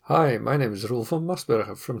Hi, my name is Roel van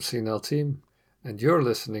Mastbergen from Senile team, and you're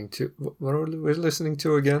listening to... What are we listening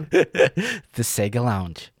to again? The Sega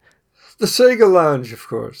Lounge. The Sega Lounge, of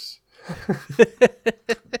course.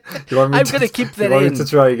 I'm going to keep that in. You want me to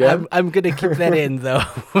try again? I'm going to keep that in, though.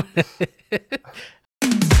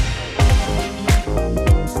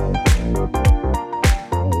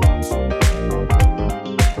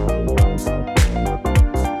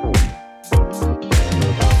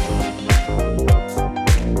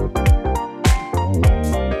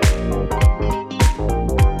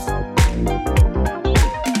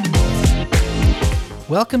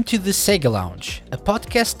 Welcome to the Sega Lounge, a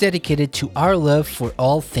podcast dedicated to our love for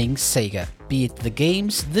all things Sega, be it the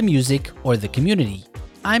games, the music, or the community.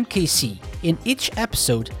 I'm KC. In each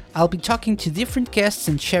episode, I'll be talking to different guests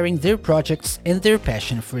and sharing their projects and their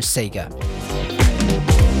passion for Sega.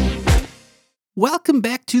 Welcome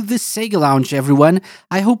back to the Sega Lounge, everyone.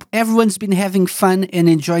 I hope everyone's been having fun and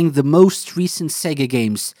enjoying the most recent Sega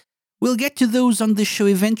games. We'll get to those on the show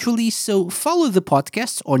eventually, so follow the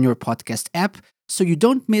podcast on your podcast app so you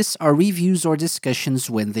don't miss our reviews or discussions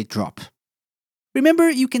when they drop. Remember,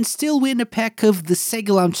 you can still win a pack of the Sega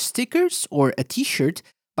Lounge stickers or a t-shirt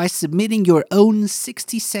by submitting your own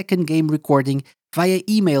 60-second game recording via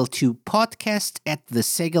email to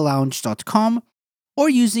podcast@thesegalounge.com or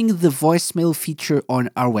using the voicemail feature on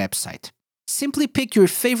our website. Simply pick your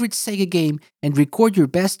favorite Sega game and record your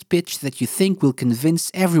best pitch that you think will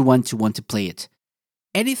convince everyone to want to play it.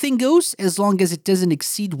 Anything goes as long as it doesn't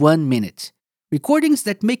exceed 1 minute. Recordings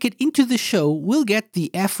that make it into the show will get the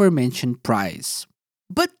aforementioned prize.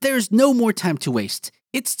 But there's no more time to waste.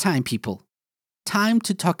 It's time, people. Time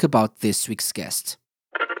to talk about this week's guest.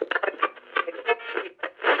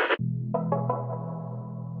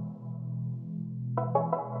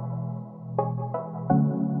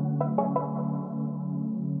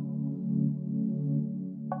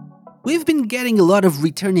 We've been getting a lot of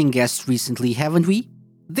returning guests recently, haven't we?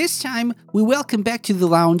 This time, we welcome back to the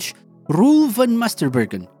lounge Roel van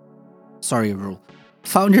Mastbergen. Sorry, Roel.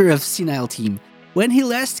 Founder of Senile team. When he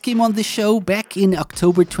last came on the show back in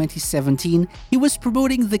October 2017, he was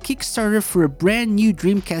promoting the Kickstarter for a brand new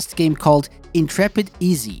Dreamcast game called Intrepid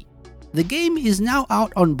Easy. The game is now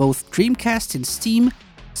out on both Dreamcast and Steam,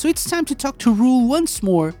 so it's time to talk to Roel once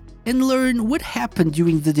more and learn what happened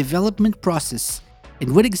during the development process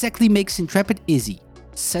and what exactly makes Intrepid Easy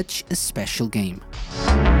such a special game.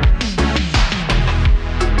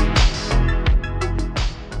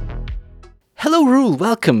 Hello, Roel.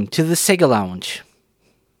 Welcome to the Sega Lounge.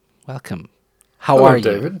 Welcome. How are you?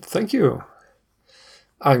 Hello, David. Thank you.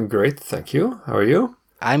 I'm great, thank you. How are you?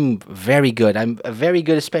 I'm very good. I'm very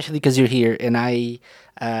good, especially because you're here, and I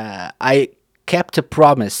kept a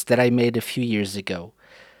promise that I made a few years ago.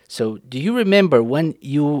 So, do you remember when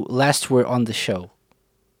you last were on the show?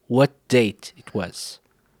 What date it was?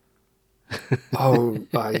 Oh,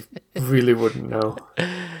 I really wouldn't know.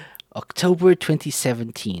 October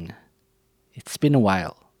 2017. It's been a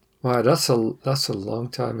while. Wow, that's a long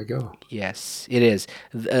time ago. Yes, it is.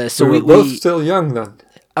 So we're both still young then.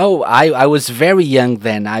 Oh, I was very young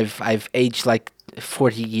then. I've aged like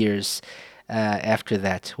 40 years after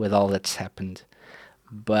that with all that's happened.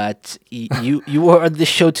 But you were on the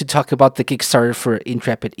show to talk about the Kickstarter for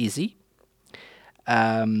Intrepid Easy.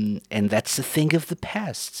 And that's a thing of the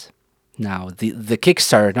past. Now, the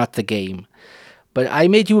Kickstarter, not the game. But I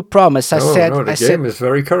made you a promise. The game is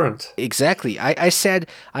very current. Exactly. I said,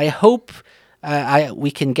 I hope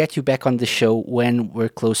we can get you back on the show when we're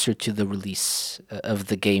closer to the release of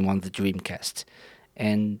the game on the Dreamcast.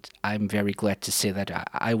 And I'm very glad to say that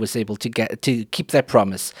I was able to keep that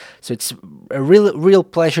promise. So it's a real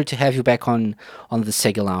pleasure to have you back on the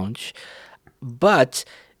Sega Lounge. But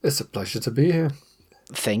it's a pleasure to be here.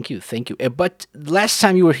 Thank you. But last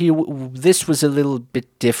time you were here, this was a little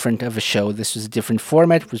bit different of a show. This was a different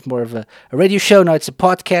format. It was more of a radio show. Now it's a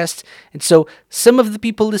podcast. And so some of the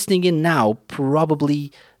people listening in now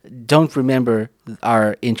probably don't remember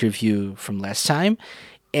our interview from last time.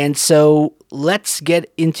 And so let's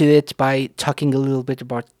get into it by talking a little bit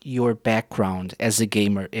about your background as a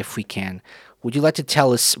gamer, if we can. Would you like to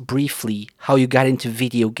tell us briefly how you got into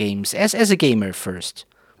video games as a gamer first?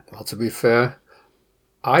 Well, to be fair,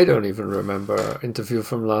 I don't even remember our interview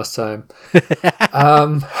from last time.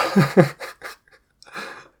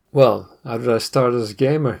 Well, how did I start as a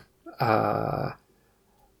gamer?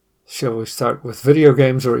 Shall we start with video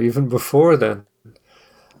games or even before then?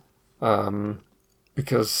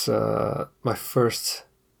 Because my first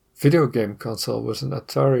video game console was an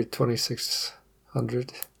Atari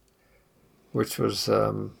 2600, which was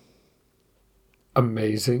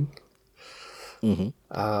amazing. Mm-hmm.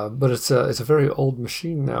 But it's a very old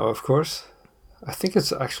machine now, of course. I think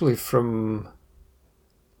it's actually from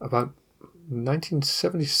about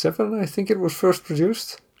 1977. I think it was first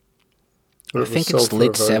produced. But I it was think it's sold for a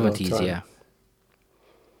late very long 70s, time. yeah.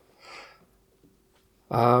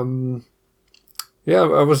 Yeah,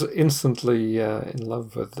 I was instantly in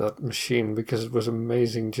love with that machine because it was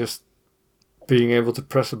amazing just being able to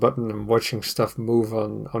press a button and watching stuff move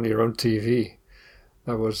on your own TV.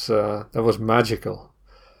 That was magical.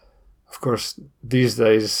 Of course, these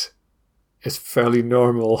days it's fairly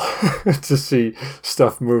normal to see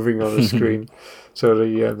stuff moving on the screen. So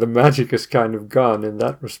the magic is kind of gone in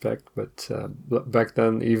that respect. But back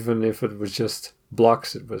then, even if it was just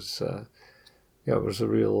blocks, it was it was a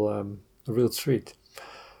real treat.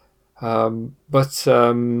 But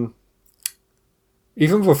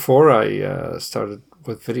even before I started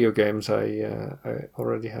with video games, I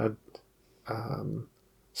already had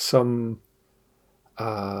some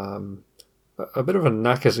a bit of a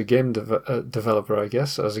knack as a game developer, I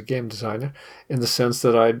guess, as a game designer, in the sense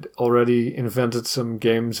that I'd already invented some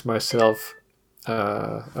games myself.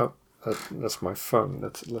 That's my phone.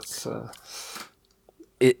 Let's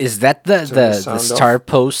Is that the turn the the, the sound star off.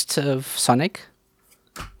 post of Sonic?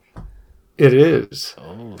 It is.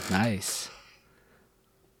 Oh, nice.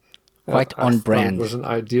 Quite I on thought it brand. was an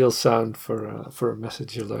ideal sound for a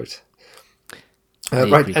message alert. I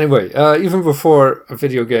Right. agree. Anyway, even before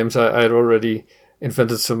video games, I had already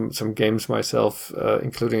invented some games myself,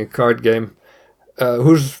 including a card game,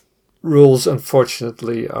 whose rules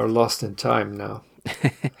unfortunately are lost in time now.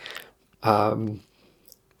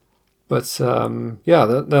 Yeah,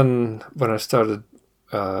 then when I started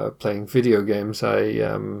playing video games,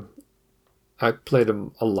 I played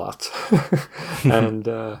them a lot, and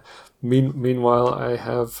meanwhile I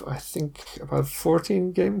have I think about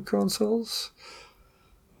 14 game consoles.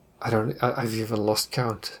 I've even lost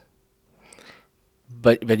count.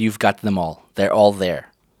 But you've got them all. They're all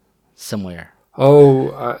there somewhere.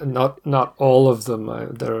 Oh, not all of them.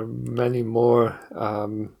 There are many more.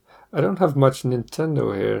 I don't have much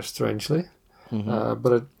Nintendo here, strangely,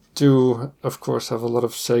 but I do, of course, have a lot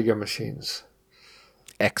of Sega machines.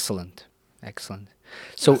 Excellent. Excellent.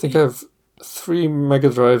 I So think I have 3 Mega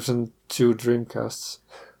Drives and 2 Dreamcasts.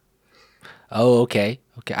 oh, okay.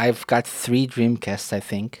 Okay, I've got 3 Dreamcasts, I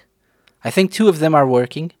think. I think 2 of them are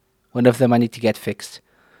working. One of them I need to get fixed.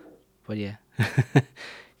 But yeah.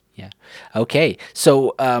 Yeah. Okay.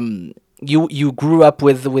 So you grew up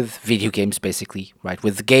with video games basically, right?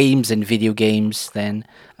 With games and video games then.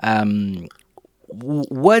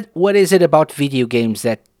 What is it about video games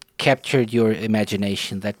that captured your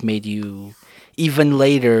imagination that made you even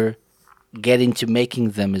later get into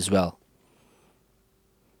making them as well?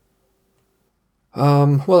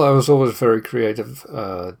 Well, I was always very creative,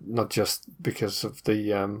 not just because of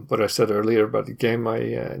the what I said earlier about the game I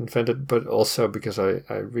invented, but also because I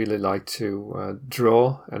really like to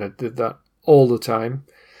draw, and I did that all the time,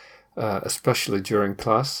 especially during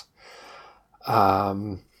class.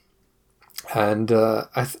 Um, and the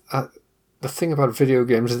thing about video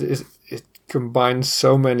games is it combines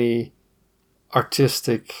so many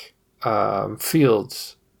artistic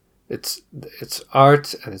fields. It's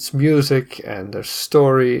art and it's music and there's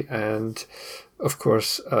story and of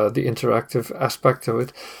course the interactive aspect of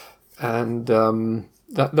it, and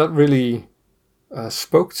that really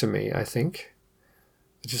spoke to me. I think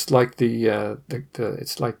just like the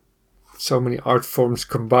it's like so many art forms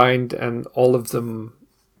combined, and all of them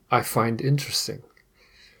I find interesting.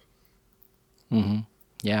 Mm-hmm.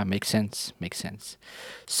 Yeah, makes sense. Makes sense.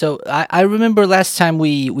 So I remember last time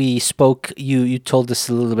we spoke, you told us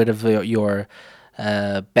a little bit of your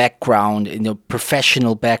background,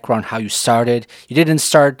 professional background, how you started. You didn't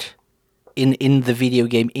start in the video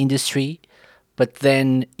game industry, but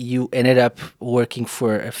then you ended up working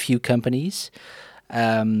for a few companies.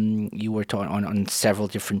 You worked on several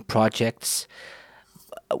different projects.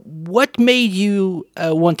 What made you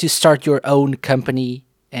want to start your own company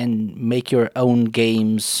and make your own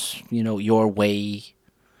games, your way?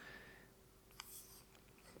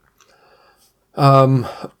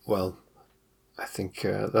 Well, I think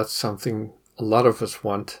that's something a lot of us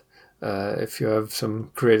want. If you have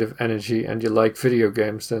some creative energy and you like video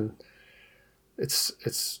games, then it's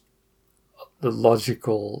the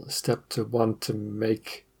logical step to want to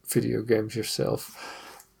make video games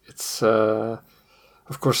yourself. It's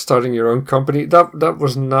of course starting your own company. That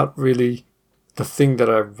was not really the thing that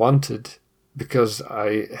I wanted, because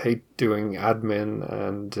I hate doing admin,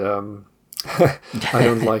 and I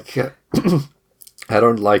don't like I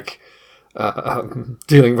don't like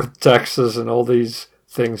dealing with taxes and all these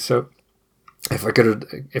things. So if I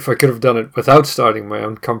could have done it without starting my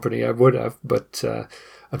own company, I would have. But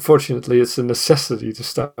unfortunately, it's a necessity to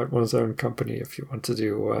start one's own company if you want to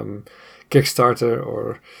do Kickstarter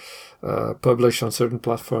or publish on certain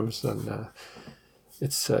platforms. Then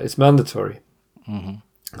it's mandatory.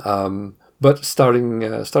 But starting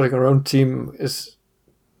our own team is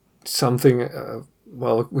something.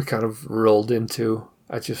 We kind of rolled into.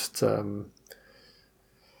 I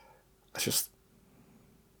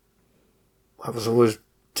was always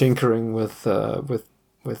tinkering with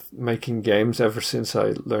making games ever since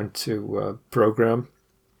I learned to program,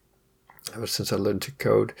 ever since I learned to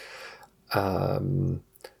code. And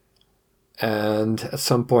at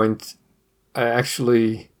some point, I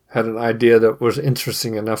actually had an idea that was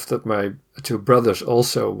interesting enough that my two brothers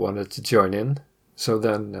also wanted to join in. So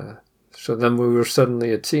then we were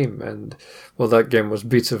suddenly a team, and that game was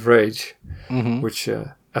Beats of Rage, which,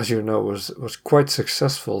 as you know, was quite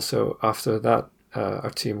successful. So after that,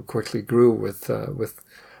 our team quickly grew with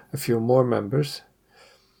a few more members.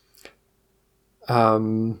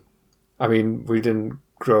 We didn't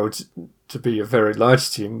grow to be a very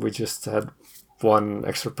large team. We just had one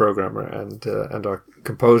extra programmer and our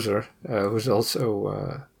composer, who's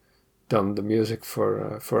also done the music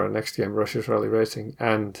for our next game, Russia's Rally Racing,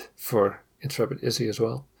 and for Intrepid Izzy as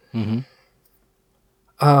well.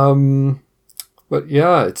 But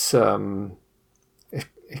yeah, it's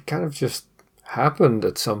it kind of just happened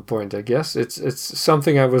at some point. I guess it's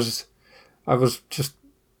something I was just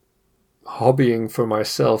hobbying for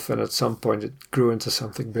myself, and at some point it grew into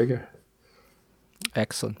something bigger.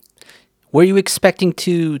 Excellent. Were you expecting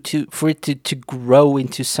for it to grow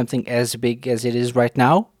into something as big as it is right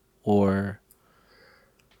now, or?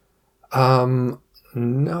 No,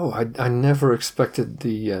 I never expected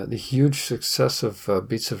the huge success of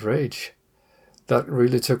Beats of Rage. That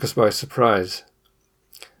really took us by surprise.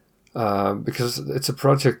 Because it's a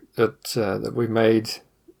project that we made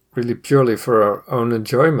really purely for our own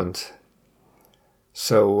enjoyment.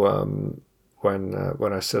 So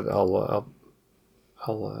when I said I'll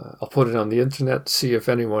put it on the internet, see if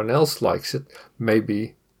anyone else likes it,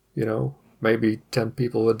 maybe 10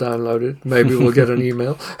 people will download it. Maybe we'll get an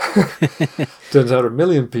email. Turns out 1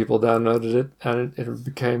 million people downloaded it, and it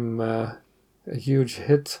became a huge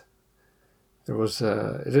hit. There was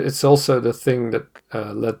it's also the thing that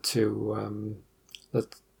led to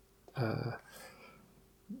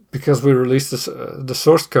because we released the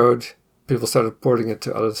source code, people started porting it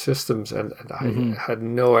to other systems, and I had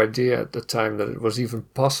no idea at the time that it was even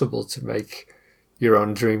possible to make your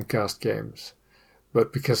own Dreamcast games.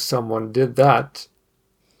 But because someone did that,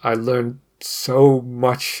 I learned so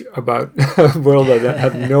much about a world that I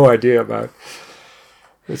had no idea about.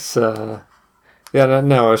 It's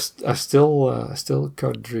now I still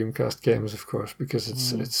code Dreamcast games, of course, because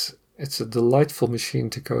it's a delightful machine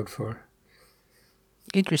to code for.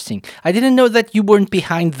 Interesting. I didn't know that you weren't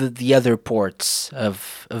behind the other ports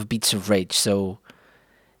of Beats of Rage. So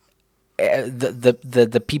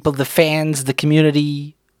the people, the fans, the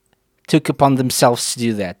community took upon themselves to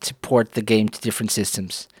do that, to port the game to different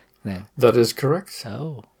systems. Then. That is correct.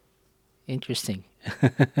 Oh, interesting.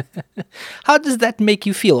 How does that make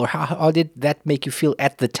you feel, or how did that make you feel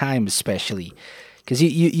at the time, especially? Because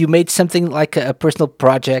you made something like a personal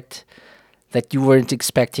project that you weren't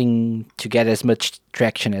expecting to get as much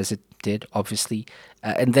traction as it did, obviously,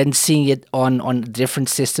 and then seeing it on different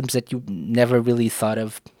systems that you never really thought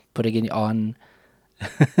of putting it on.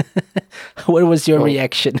 What was your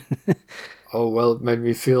reaction? It made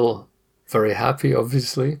me feel very happy,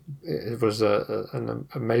 obviously. It was an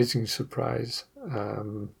amazing surprise.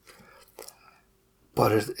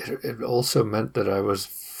 But it also meant that I was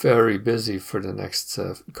very busy for the next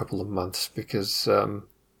couple of months, because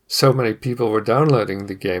so many people were downloading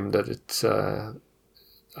the game that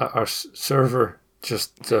our server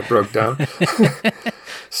just broke down.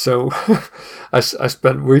 So I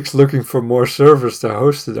spent weeks looking for more servers to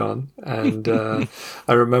host it on. And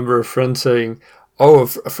I remember a friend saying, a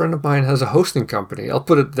friend of mine has a hosting company. I'll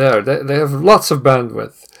put it there. They have lots of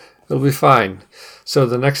bandwidth. It'll be fine. So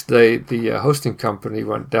the next day, the hosting company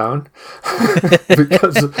went down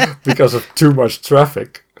because of too much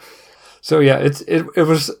traffic. So yeah, it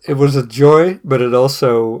was a joy, but it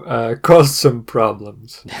also caused some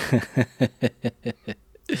problems.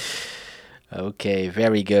 Okay,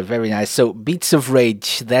 very good, very nice. So Beats of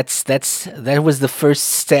Rage, that was the first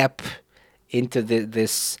step into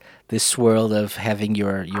this world of having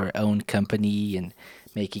your own company and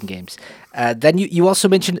making games. Then you also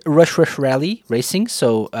mentioned Rush Rally Racing.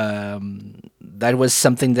 So that was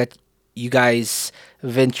something that you guys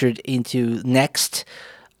ventured into next.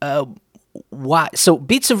 why? So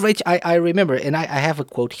Beats of Rage, I remember, and I have a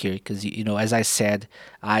quote here because as I said,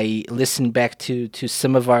 I listened back to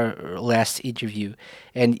some of our last interview,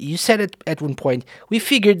 and you said at one point we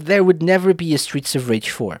figured there would never be a Streets of Rage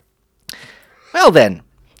 4. Well then,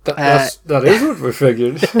 That is what we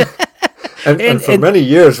figured. and for and many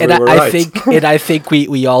years we were right. I think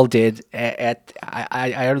we all did. I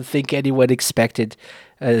don't think anyone expected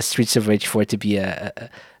Streets of Rage 4 to be a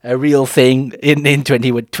real thing in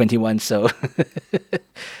 2021. So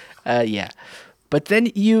yeah, but then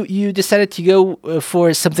you decided to go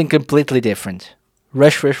for something completely different.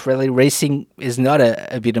 Rush Rally Racing is not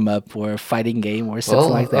a beat 'em up or a fighting game or something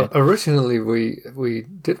like that. Originally we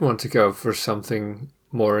did want to go for something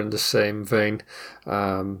more in the same vein,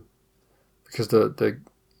 because the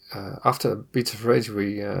after Beats of Rage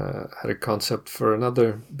we had a concept for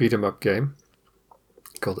another beat 'em up game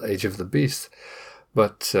called Age of the Beast,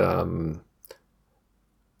 but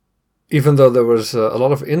even though there was a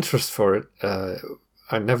lot of interest for it,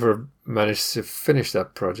 I never managed to finish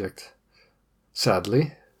that project.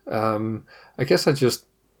 Sadly, I guess I just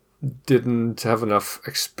didn't have enough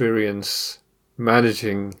experience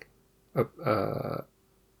managing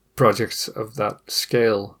projects of that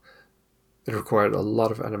scale. It required a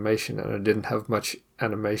lot of animation, and I didn't have much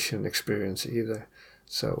animation experience either.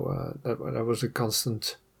 So that was a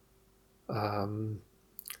constant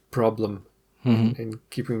problem in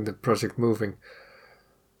keeping the project moving.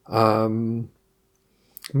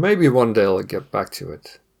 Maybe one day I'll get back to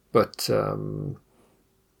it. But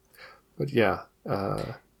yeah.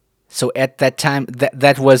 So at that time,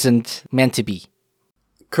 that wasn't meant to be.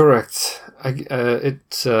 Correct. It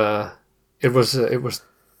was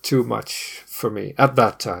too much for me at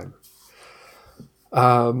that time.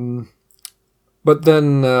 But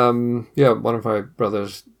then, one of my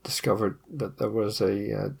brothers discovered that there was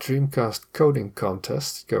a Dreamcast coding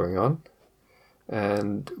contest going on,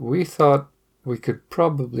 and we thought we could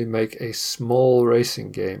probably make a small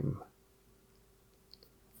racing game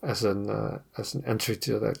as an entry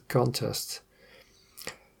to that contest.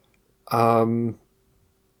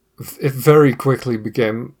 It very quickly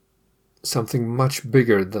became something much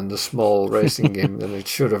bigger than the small racing game than it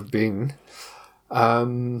should have been.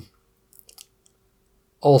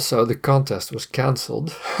 Also, the contest was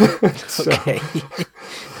cancelled.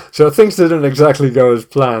 So things didn't exactly go as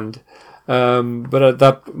planned. But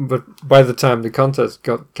by the time the contest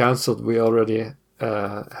got cancelled, we already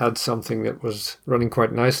had something that was running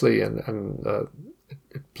quite nicely, and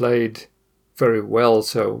it played very well.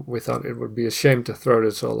 So we thought it would be a shame to throw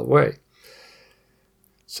this all away.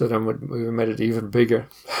 So then we made it even bigger,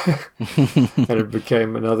 and it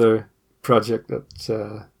became another project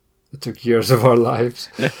that took years of our lives.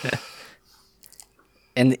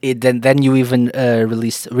 And then you even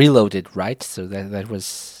released Reloaded, right? So that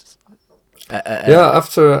was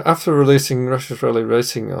after releasing Rush Rally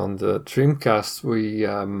Racing on the Dreamcast, we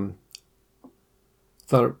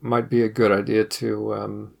thought it might be a good idea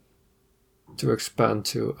to expand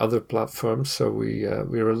to other platforms. So we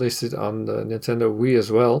released it on the Nintendo Wii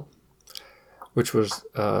as well, which was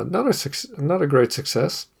not a great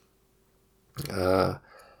success.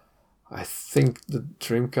 I think the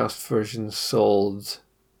Dreamcast version sold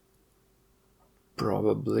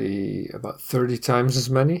probably about 30 times as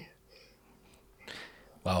many.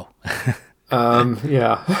 Wow.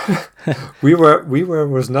 Yeah. WiiWare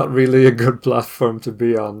was not really a good platform to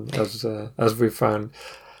be on, as we found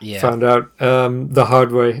out the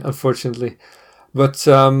hard way, unfortunately. But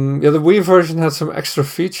the Wii version had some extra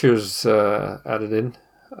features added in,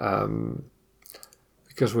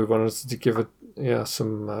 because we wanted to give it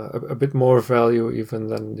some a bit more value even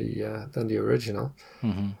than the original.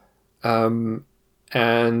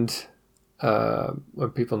 And when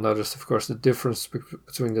people noticed, of course, the difference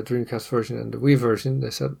between the Dreamcast version and the Wii version, they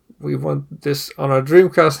said, we want this on our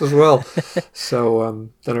Dreamcast as well. So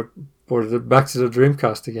then I ported it back to the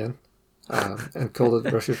Dreamcast again, and called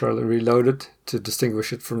it Rush Rally Reloaded to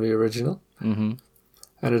distinguish it from the original. And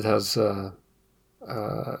it has a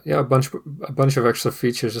bunch of extra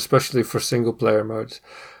features, especially for single player modes.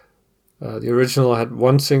 The original had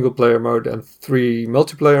one single player mode and 3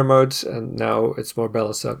 multiplayer modes, and now it's more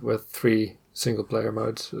balanced out with 3 single player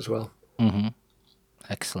modes as well.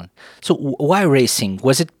 Excellent. So why racing?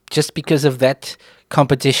 Was it just because of that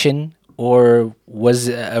competition, or was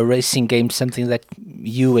a racing game something that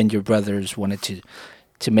you and your brothers wanted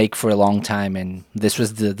to make for a long time, and this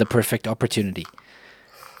was the perfect opportunity?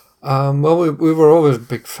 Well, we were always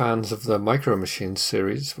big fans of the Micro Machines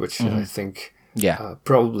series, which I think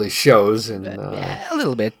probably shows in a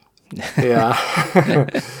little bit. Yeah.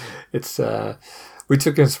 It's we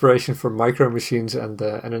took inspiration from Micro Machines and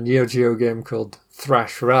a Neo Geo game called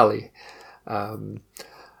Thrash Rally. But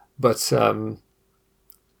a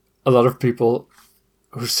lot of people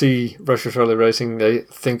who see Russia's Rally Racing, they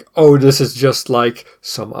think, oh, this is just like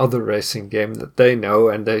some other racing game that they know,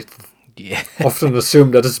 and they often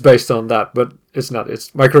assume that it's based on that, but it's not.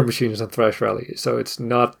 It's Micro Machines and Thrash Rally, so it's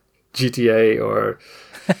not GTA or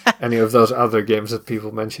any of those other games that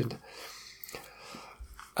people mentioned.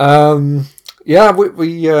 Yeah,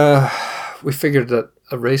 we figured that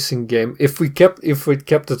a racing game, if we'd kept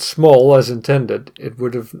it small as intended, it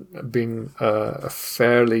would have been a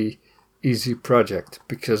fairly easy project,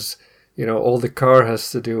 because all the car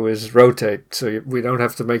has to do is rotate, so we don't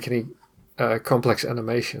have to make any complex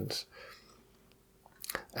animations.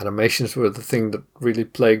 Animations were the thing that really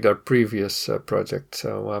plagued our previous project,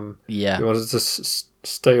 so we wanted to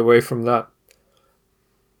stay away from that.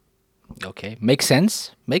 Okay, makes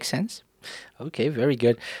sense. Okay, very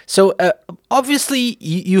good. So obviously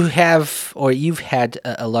you've had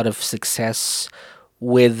a lot of success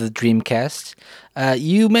with the Dreamcast.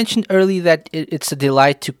 You mentioned earlier that it's a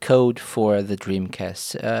delight to code for the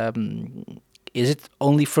Dreamcast. Is it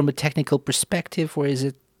only from a technical perspective, or is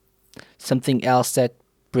it something else that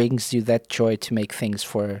brings you that joy to make things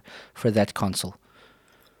for that console?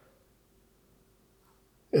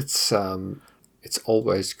 It's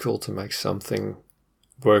always cool to make something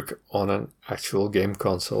work on an actual game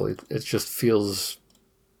console. It just feels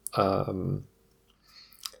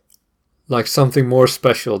like something more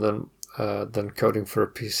special than coding for a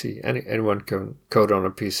PC. Anyone can code on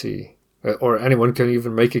a PC, or anyone can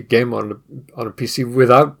even make a game on a PC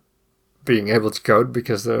without being able to code,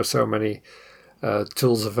 because there are so many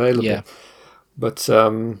tools available. Yeah. But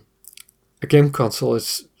a game console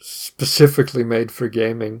is specifically made for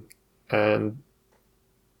gaming, and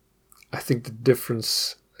I think the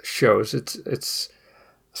difference shows. It's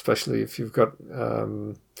especially if you've got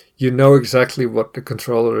exactly what the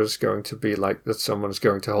controller is going to be like, that someone's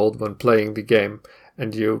going to hold when playing the game,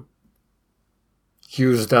 and you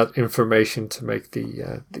use that information to make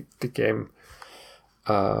the game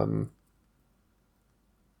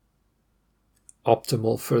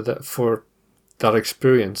optimal for that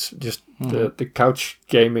experience. Just the couch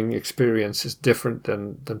gaming experience is different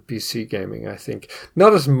than PC gaming, I think.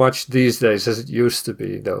 Not as much these days as it used to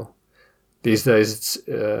be, though. These days, it's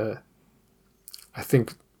I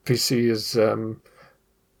think PC is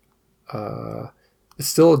it's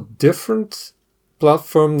still a different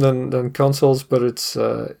platform than consoles, but it's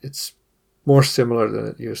more similar than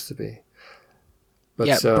it used to be.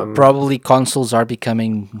 But, probably consoles are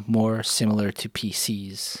becoming more similar to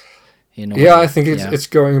PCs. I think it's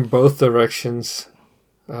going in both directions.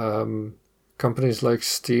 Companies like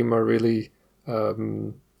Steam are really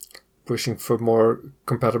pushing for more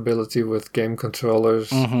compatibility with game controllers.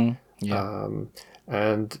 Mm-hmm. Yeah.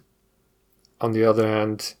 And on the other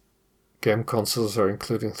hand, game consoles are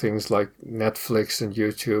including things like Netflix and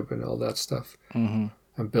YouTube and all that stuff, and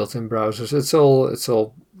built-in browsers. It's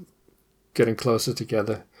all getting closer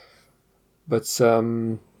together. But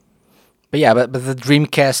the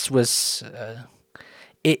Dreamcast was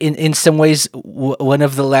in some ways one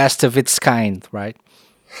of the last of its kind, right?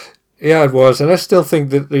 Yeah, it was, and I still think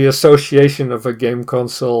that the association of a game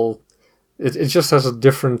console, it just has a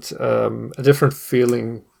different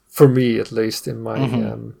feeling, for me at least, in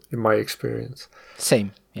my experience.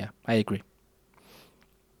 Same, yeah, I agree.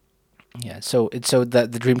 Yeah, so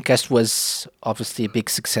the Dreamcast was obviously a big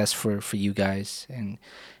success for you guys, and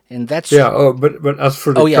that's but as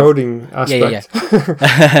for the coding aspect,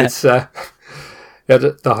 it's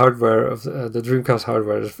the hardware of the Dreamcast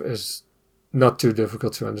hardware is not too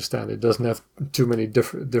difficult to understand. It doesn't have too many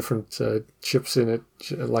different chips in it,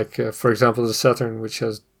 like for example the Saturn, which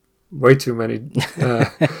has way too many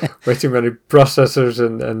processors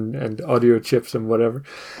and audio chips and whatever.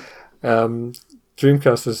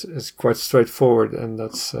 Dreamcast is quite straightforward, and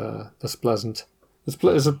that's pleasant.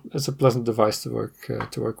 It's a pleasant device to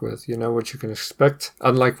work with. You know what you can expect.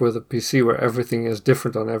 Unlike with a PC, where everything is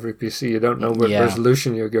different on every PC, you don't know what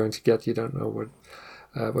resolution you're going to get. You don't know what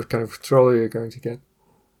kind of controller you're going to get.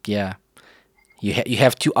 Yeah, you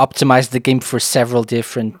have to optimize the game for several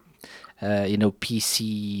different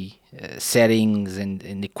PC settings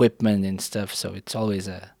and equipment and stuff. So it's always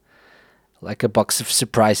like a box of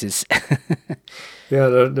surprises. Yeah,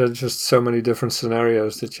 there are just so many different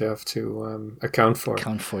scenarios that you have to account for.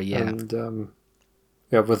 And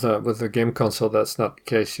with a game console, that's not the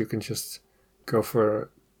case. You can just go for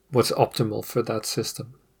what's optimal for that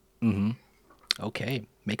system. Mm-hmm. Okay,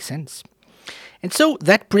 makes sense. And so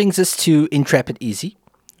that brings us to Intrepid Easy.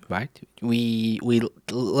 right? We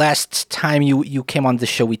last time you came on the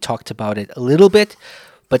show, we talked about it a little bit,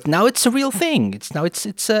 but now it's a real thing.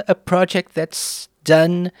 It's a project that's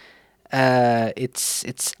done.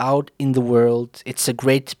 It's out in the world. It's a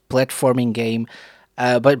great platforming game.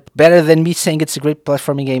 But better than me saying it's a great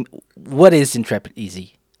platforming game, what is Intrepid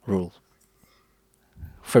Easy Rule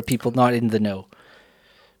for people not in the know?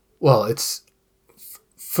 Well, it's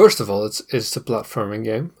first of all, it's a platforming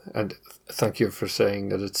game, and thank you for saying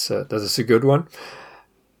that it's a good one.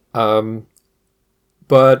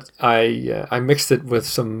 But I mixed it with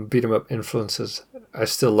some beat 'em up influences. I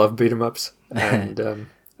still love beat 'em ups, and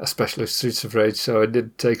especially Streets of Rage. So I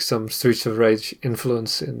did take some Streets of Rage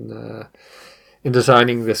influence in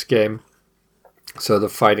designing this game. So the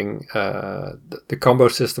fighting, the combo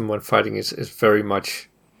system when fighting is very much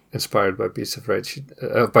inspired by by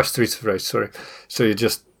Streets of Rage. Sorry. So you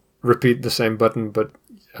just repeat the same button, but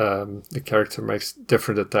the character makes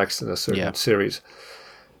different attacks in a certain series.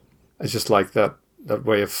 I just like that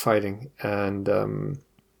way of fighting, and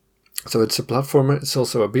so it's a platformer. It's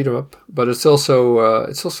also a beat 'em up, but it's also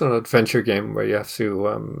an adventure game where you have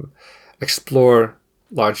to explore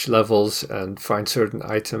large levels and find certain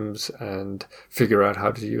items and figure out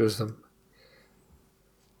how to use them.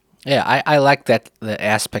 Yeah, I like the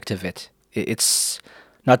aspect of it. It's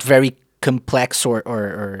not very complex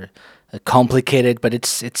or complicated, but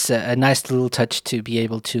it's a nice little touch to be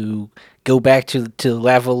able to go back to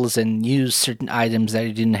levels and use certain items that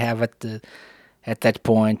you didn't have at that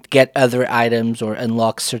point, get other items or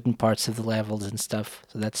unlock certain parts of the levels and stuff.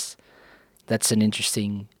 So that's an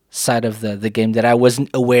interesting side of the game that I wasn't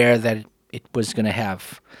aware that it was going to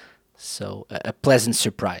have. So a pleasant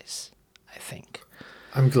surprise, I think.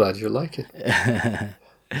 I'm glad you like it.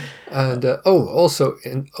 And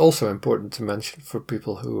also important to mention for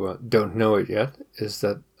people who don't know it yet is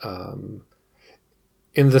that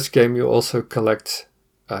in this game you also collect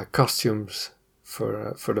costumes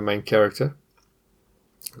for the main character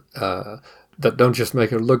that don't just make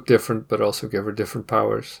her look different but also give her different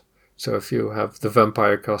powers. So if you have the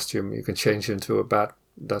vampire costume, you can change into a bat,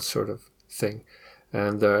 that sort of thing.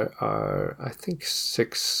 And there are, I think,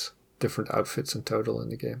 6 different outfits in total in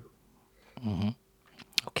the game. Mm-hmm.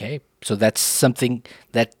 Okay, so that's something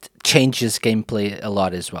that changes gameplay a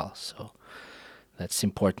lot as well. So that's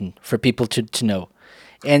important for people to know.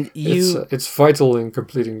 And it's vital in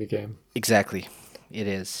completing the game. Exactly, it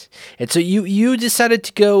is. And so you decided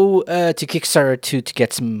to go to Kickstarter to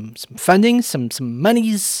get some funding, some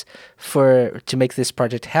monies to make this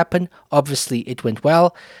project happen. Obviously, it went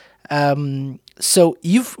well. So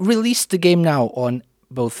you've released the game now on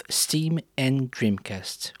both Steam and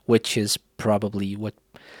Dreamcast, which is probably what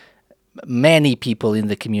many people in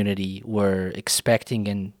the community were expecting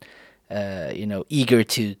and eager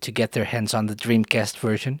to get their hands on the Dreamcast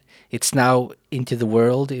version. It's now into the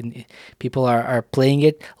world, and people are playing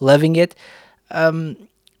it, loving it.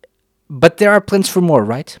 But there are plans for more,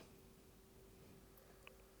 right?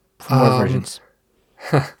 For more versions.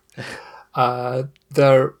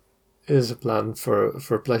 There is a plan for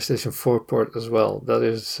PlayStation 4 port as well. That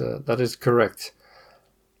is correct.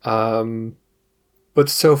 But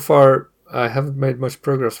so far, I haven't made much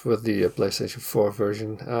progress with the PlayStation 4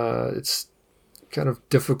 version. It's kind of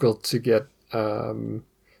difficult to get in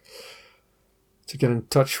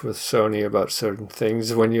touch with Sony about certain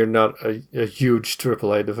things when you're not a huge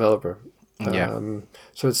AAA developer.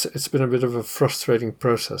 So it's been a bit of a frustrating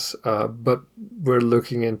process, but we're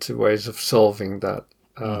looking into ways of solving that.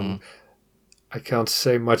 I can't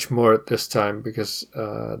say much more at this time because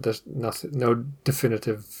there's no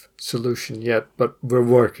definitive solution yet, but we're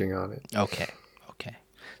working on it. Okay.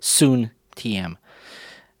 Soon, TM.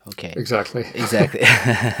 Okay. Exactly.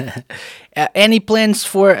 Any plans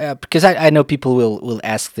for? Because I know people will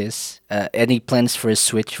ask this. Any plans for a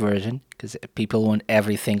Switch version? Because people want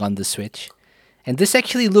everything on the Switch, and this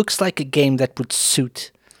actually looks like a game that would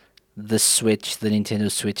suit the Nintendo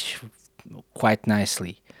Switch, quite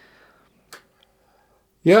nicely.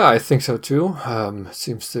 Yeah, I think so too. It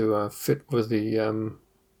seems to fit with the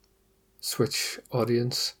Switch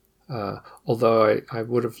audience. Although I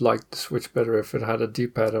would have liked the Switch better if it had a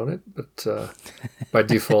D-pad on it, but by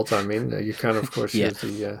default, I mean, you can of course use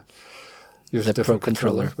the different Pro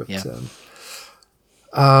controller. But,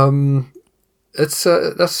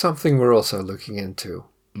 that's something we're also looking into.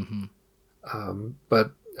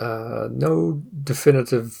 But no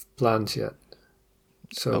definitive plans yet.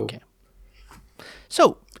 So. Okay.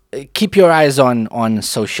 So keep your eyes on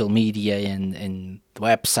social media and the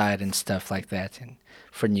website and stuff like that, and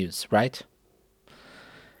for news, right?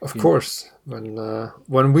 Of course,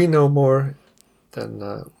 when we know more, then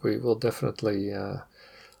we will definitely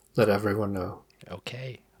let everyone know.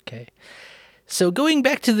 Okay. So going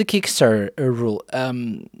back to the Kickstarter rule,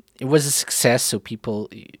 it was a success. So people,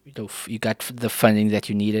 you got the funding that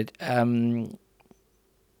you needed.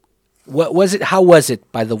 What was it? How was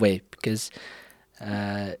it, by the way? Because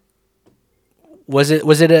was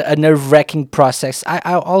it a nerve wracking process?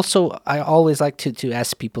 I always like to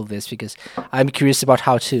ask people this because I'm curious about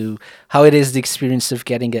how it is the experience of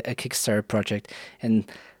getting a Kickstarter project, and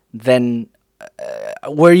then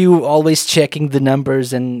were you always checking the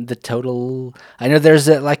numbers and the total? I know there's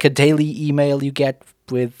like a daily email you get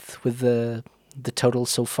with the total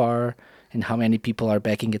so far and how many people are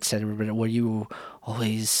backing, etc. But were you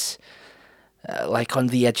always like on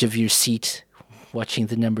the edge of your seat, watching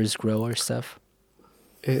the numbers grow or stuff?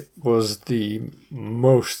 It was the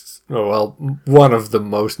most, one of the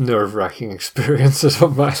most nerve-wracking experiences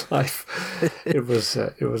of my life. It was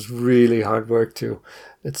really hard work too.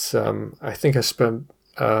 It's I think I spent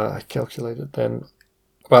I calculated then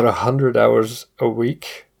about 100 hours a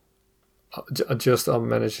week just on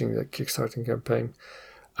managing the Kickstarter campaign,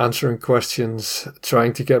 answering questions,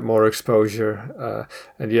 trying to get more exposure,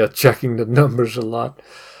 and checking the numbers a lot.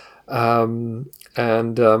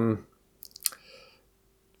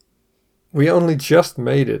 We only just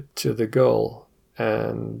made it to the goal,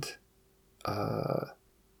 and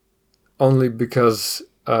only because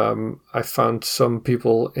I found some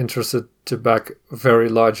people interested to back very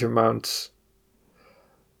large amounts.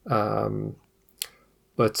 But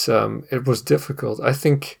it was difficult. I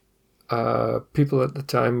think people at the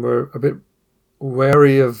time were a bit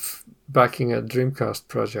wary of backing a Dreamcast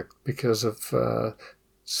project because of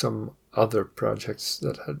some other projects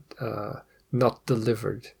that had not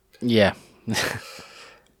delivered. Yeah.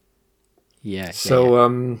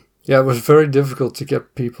 So it was very difficult to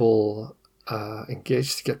get people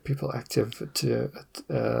engaged, to get people active.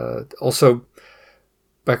 Also,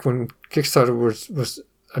 back when Kickstarter was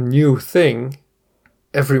a new thing,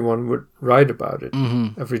 everyone would write about it.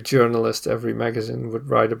 Mm-hmm. Every journalist, every magazine would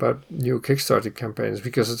write about new Kickstarter campaigns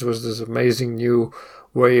because it was this amazing new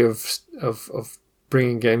way of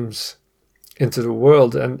bringing games into the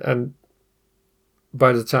world. And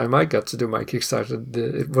by the time I got to do my Kickstarter,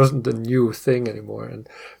 it wasn't a new thing anymore. And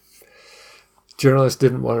journalists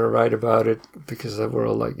didn't want to write about it because they were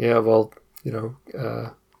all like,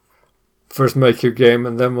 first make your game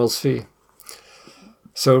and then we'll see.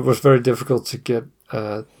 So it was very difficult to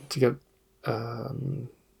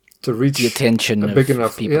reach the attention a big of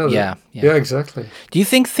enough people. Yeah, exactly. Do you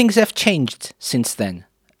think things have changed since then,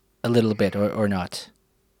 a little bit, or not?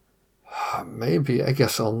 Maybe. I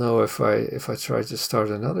guess I'll know if I try to start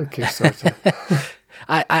another Kickstarter.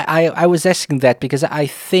 I was asking that because I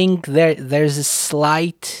think there's a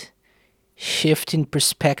slight shift in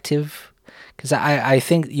perspective. Because I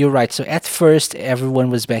think you're right. So at first,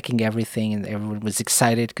 everyone was backing everything, and everyone was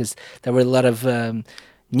excited because there were a lot of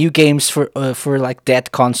new games for like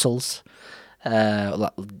dead consoles.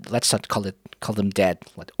 Let's not call them dead,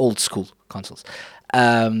 like old school consoles.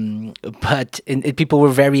 But people were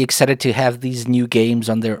very excited to have these new games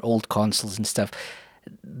on their old consoles and stuff.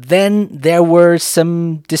 Then there were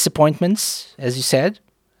some disappointments, as you said.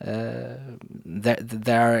 There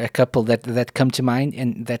are a couple that come to mind,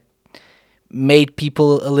 and that made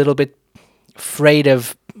people a little bit afraid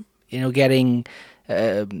of, getting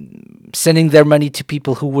sending their money to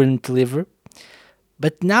people who wouldn't deliver.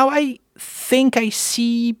 But now I think I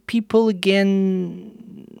see people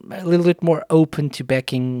again a little bit more open to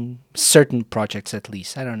backing certain projects, at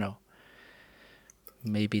least. I don't know.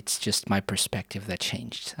 Maybe it's just my perspective that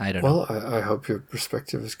changed. I don't know. Well, I hope your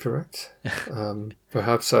perspective is correct.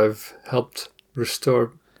 Perhaps I've helped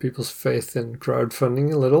restore people's faith in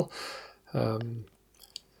crowdfunding a little.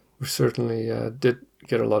 We certainly did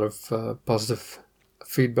get a lot of positive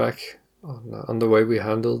feedback on the way we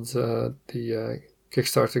handled the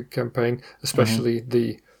Kickstarter campaign, especially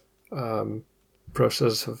the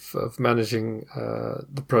process of managing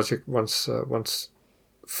the project once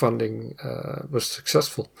funding was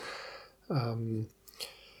successful.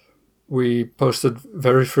 We posted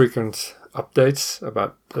very frequent updates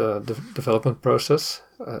about the development process,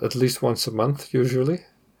 at least once a month, usually.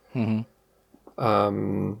 Mm-hmm.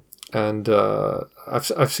 And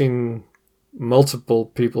I've seen multiple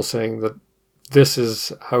people saying that this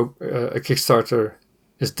is how a Kickstarter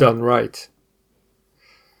is done right.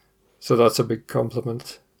 So that's a big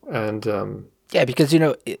compliment. And yeah, because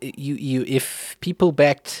you if people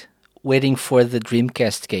backed waiting for the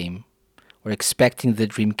Dreamcast game or expecting the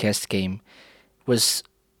Dreamcast game, was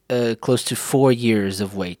close to 4 years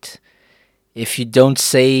of wait. If you don't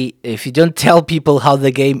tell people how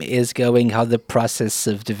the game is going, how the process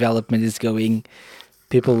of development is going,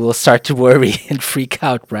 People will start to worry and freak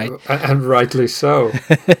out, right? And rightly so.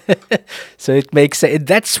 So it makes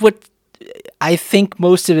that's what I think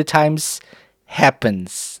most of the times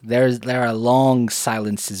happens. There are long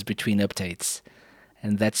silences between updates,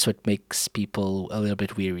 and that's what makes people a little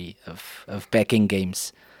bit weary of backing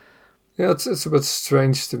games. Yeah, it's a bit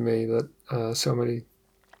strange to me that so many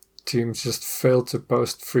teams just fail to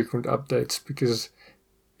post frequent updates, because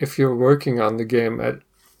if you're working on the game at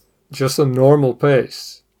just a normal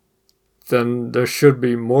pace, then there should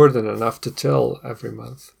be more than enough to tell every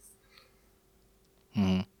month.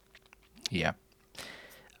 Yeah.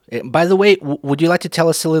 By the way, would you like to tell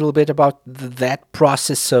us a little bit about that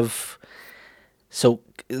process of? So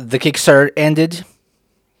the Kickstarter ended.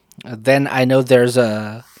 Then I know there's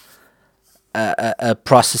a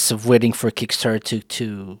process of waiting for Kickstarter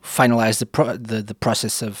to finalize the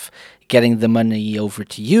process of getting the money over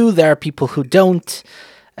to you. There are people who don't,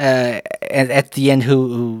 and at the end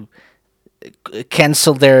who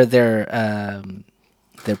cancel their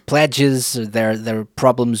pledges, their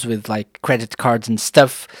problems with like credit cards and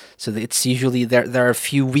stuff. So it's usually there are a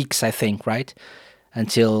few weeks, I think, right,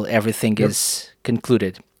 until everything is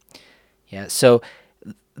concluded. Yeah. So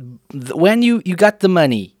when you got the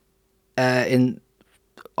money, in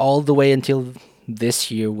all the way until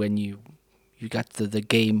this year when you got the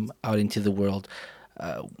game out into the world,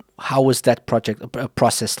 how was that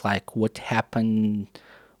process like? What happened?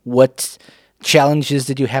 What challenges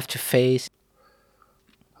did you have to face?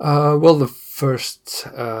 Well, the first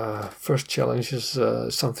challenge is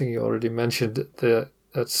something you already mentioned.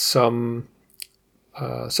 That some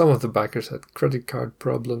of the backers had credit card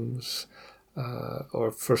problems,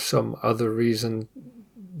 or for some other reason,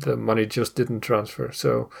 the money just didn't transfer.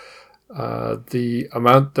 So the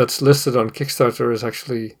amount that's listed on Kickstarter is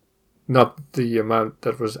actually not the amount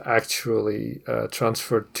that was actually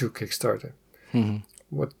transferred to Kickstarter. Mm-hmm.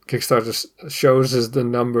 What Kickstarter shows is the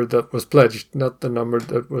number that was pledged, not the number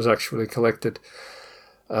that was actually collected.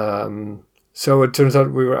 So it turns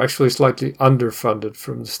out we were actually slightly underfunded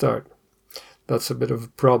from the start. That's a bit of a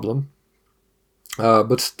problem.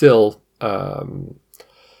 But still,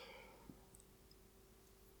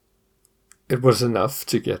 it was enough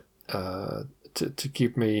to get to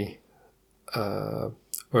keep me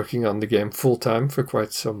working on the game full time for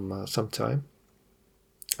quite some time.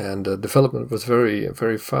 And development was very,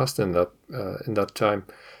 very fast in that time,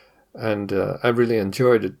 and I really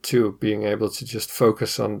enjoyed it too, being able to just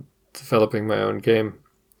focus on developing my own game.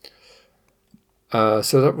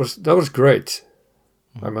 So that was great,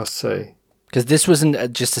 I must say. Because this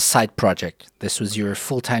wasn't just a side project. This was your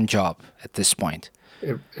full-time job at this point.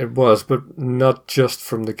 It was, but not just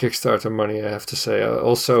from the Kickstarter money, I have to say. I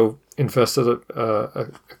also invested a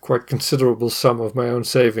quite considerable sum of my own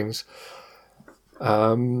savings.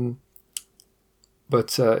 But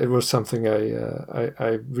it was something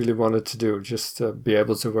I really wanted to do, just be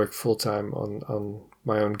able to work full-time on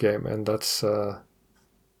my own game. And that's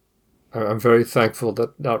I'm very thankful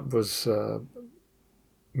that was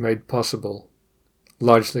made possible,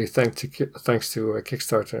 largely thanks to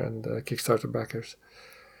Kickstarter and Kickstarter backers.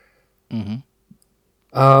 Mm-hmm.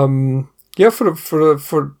 Yeah, for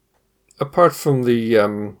apart from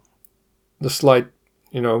the slight,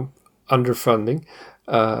 underfunding,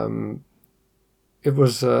 it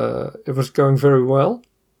was going very well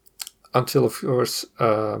until, of course,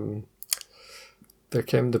 there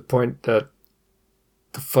came the point that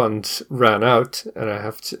the funds ran out, and I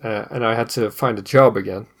had to find a job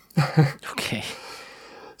again. Okay.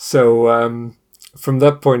 So from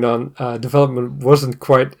that point on, development wasn't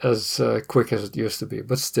quite as quick as it used to be,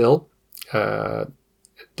 but still, it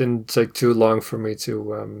didn't take too long for me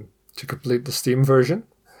to complete the Steam version,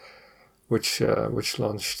 which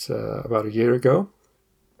launched about a year ago.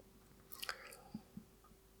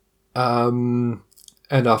 And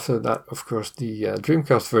after that, of course, the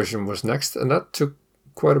Dreamcast version was next, and that took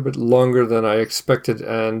quite a bit longer than I expected.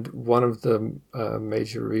 And one of the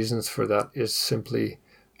major reasons for that is simply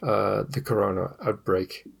the Corona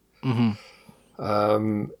outbreak.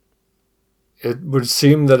 Mm-hmm. It would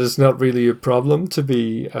seem that it's not really a problem to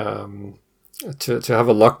be to have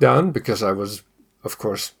a lockdown, because I was, of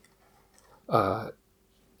course,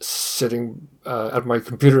 sitting at my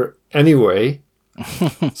computer anyway.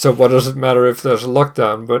 So what does it matter if there's a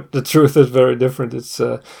lockdown? But the truth is very different. It's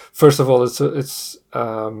first of all, it's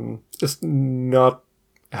not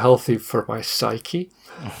healthy for my psyche,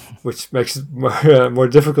 which makes it more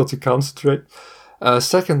difficult to concentrate.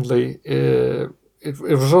 Secondly, it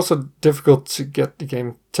was also difficult to get the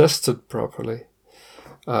game tested properly.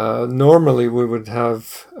 Normally, we would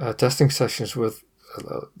have testing sessions with.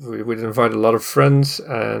 We would invite a lot of friends,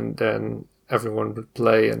 and then everyone would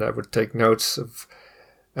play, and I would take notes of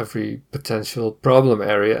every potential problem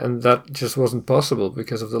area, and that just wasn't possible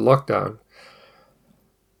because of the lockdown.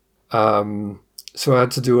 So I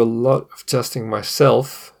had to do a lot of testing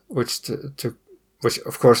myself, which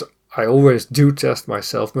of course I always do test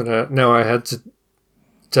myself, but now I had to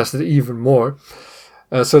test it even more.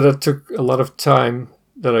 So that took a lot of time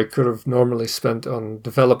that I could have normally spent on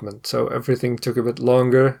development. So everything took a bit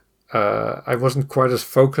longer. I wasn't quite as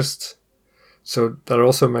focused, so that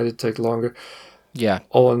also made it take longer. Yeah.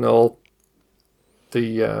 All in all,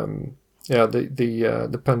 the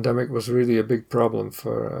pandemic was really a big problem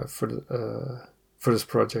for this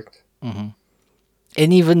project. Mm-hmm.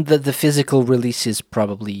 And even the physical releases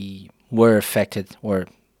probably were affected, or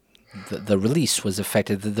the release was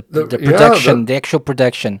affected. The production, the actual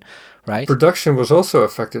production, right? Production was also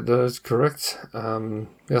affected. That is correct.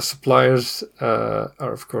 Suppliers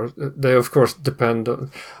of course depend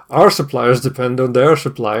on our suppliers, depend on their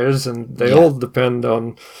suppliers, and they all depend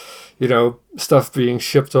on stuff being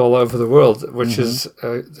shipped all over the world, which is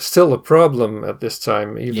still a problem at this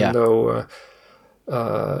time, even though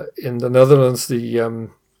in the Netherlands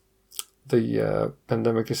the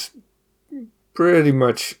pandemic is pretty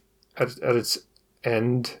much at its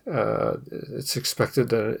end. It's expected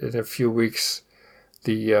that in a few weeks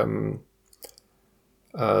the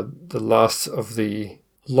last of the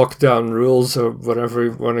lockdown rules, or whatever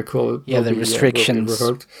you want to call it, the restrictions. Will be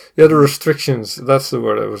revoked. The restrictions, that's the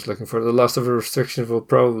word I was looking for. The last of the restrictions will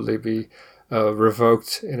probably be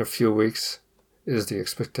revoked in a few weeks, is the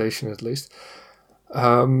expectation at least.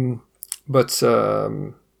 That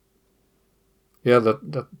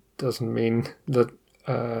doesn't mean that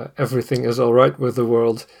everything is all right with the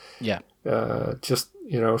world. Yeah. Just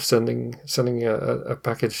sending a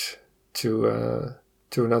package to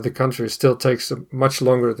another country still takes much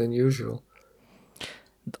longer than usual.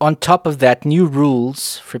 On top of that, new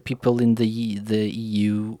rules for people in the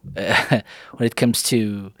EU when it comes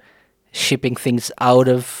to shipping things out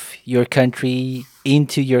of your country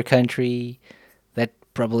into your country. That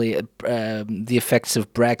probably the effects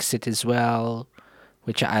of Brexit as well,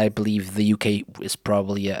 which I believe the UK is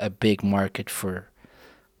probably a big market for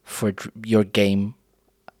your game.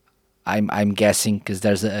 I'm guessing, because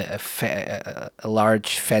there's a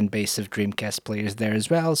large fan base of Dreamcast players there as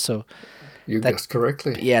well. So you guessed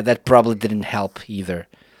correctly. Yeah, that probably didn't help either.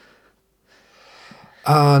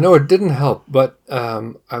 No, it didn't help. But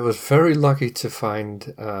I was very lucky to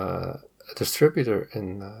find a distributor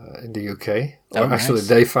in the UK. Actually, nice.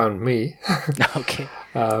 They found me. Okay.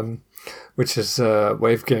 Which is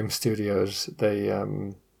Wave Game Studios.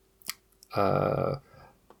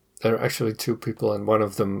 There are actually two people, and one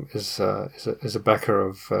of them is a backer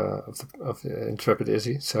of Intrepid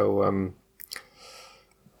Izzy. So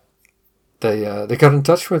they got in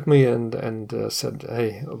touch with me and said,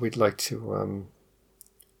 "Hey, we'd like to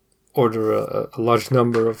order a large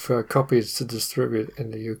number of copies to distribute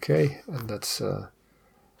in the UK," and that's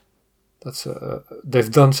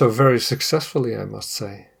they've done so very successfully, I must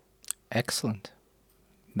say. Excellent.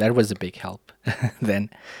 That was a big help.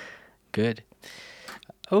 Then, good.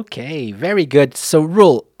 Okay, very good. So,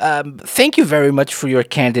 Roel, thank you very much for your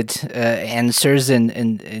candid answers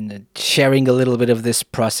and sharing a little bit of this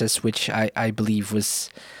process, which I believe was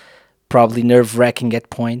probably nerve-wracking at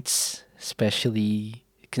points, especially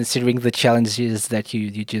considering the challenges that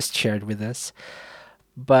you just shared with us.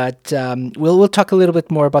 But we'll talk a little bit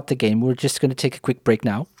more about the game. We're just going to take a quick break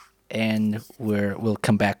now, and we'll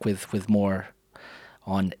come back with more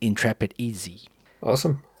on Intrepid Izzy.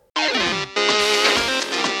 Awesome.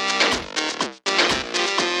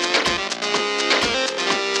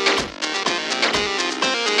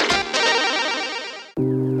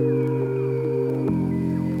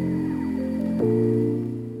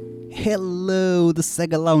 Hello, the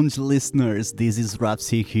Sega Lounge listeners. This is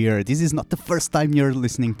Rapsi here. This is not the first time you're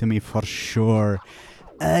listening to me, for sure.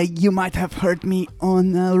 You might have heard me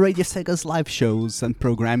on Radio Sega's live shows and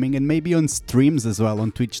programming, and maybe on streams as well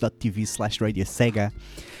on twitch.tv/Radio Sega.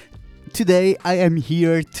 Today I am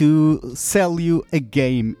here to sell you a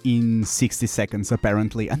game in 60 seconds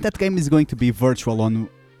apparently, and that game is going to be Virtual On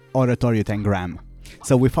Oratorio Tangram.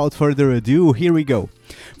 So without further ado, here we go.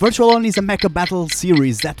 Virtual On is a mecha battle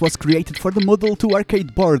series that was created for the Model 2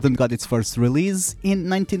 arcade board and got its first release in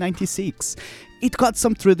 1996. It got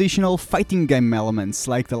some traditional fighting game elements,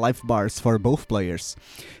 like the life bars for both players.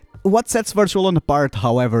 What sets Virtual On apart,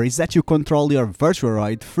 however, is that you control your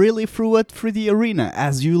Virtuaroid freely through a 3D arena,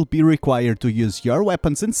 as you'll be required to use your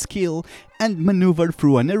weapons and skill and maneuver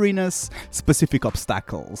through an arena's specific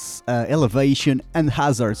obstacles, elevation and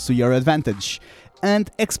hazards to your advantage,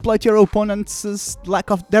 and exploit your opponent's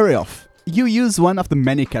lack of thereof. You use one of the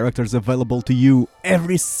many characters available to you.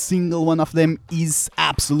 Every single one of them is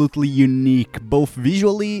absolutely unique, both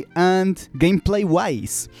visually and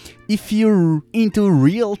gameplay-wise. If you're into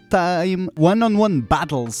real-time, one-on-one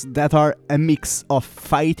battles that are a mix of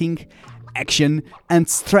fighting, action, and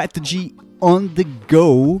strategy on the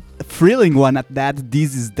go, a thrilling one at that,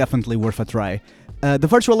 this is definitely worth a try. The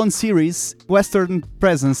Virtual On series, Western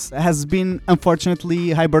presence, has been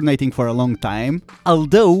unfortunately hibernating for a long time,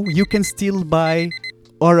 although you can still buy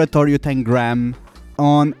Oratorio Tangram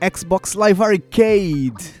on Xbox Live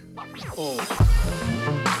Arcade.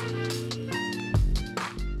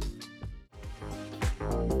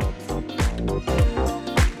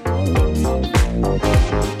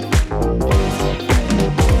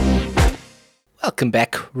 Welcome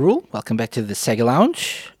back, Roel. Welcome back to the Sega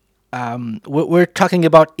Lounge. We're talking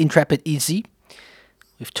about Intrepid Easy.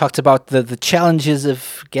 We've talked about the challenges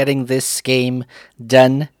of getting this game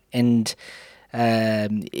done and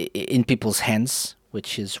in people's hands,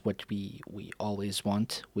 which is what we always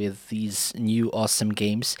want with these new awesome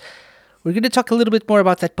games. We're going to talk a little bit more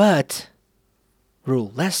about that, but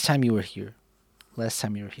Roel, last time you were here, we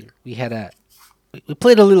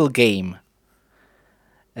played a little game,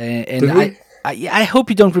 and I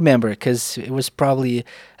hope you don't remember, because it was probably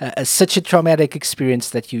such a traumatic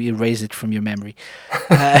experience that you erase it from your memory.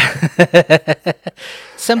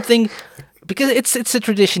 Something, because it's a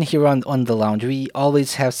tradition here on the lounge. We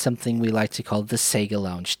always have something we like to call the Sega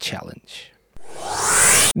Lounge Challenge.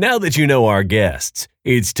 Now that you know our guests,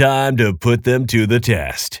 it's time to put them to the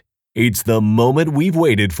test. It's the moment we've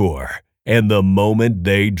waited for, and the moment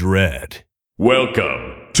they dread.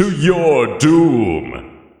 Welcome to your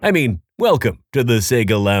doom. I mean, welcome to the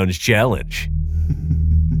Sega Lounge Challenge.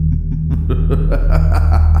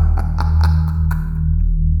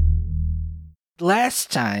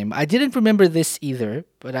 Last time, I didn't remember this either,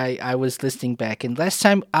 but I was listening back, and last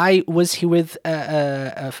time I was here with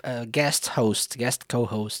a guest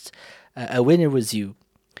co-host. A winner was you,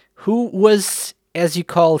 who was, as you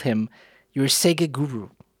called him, your Sega guru.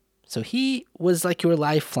 So he was like your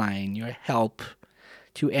lifeline, your help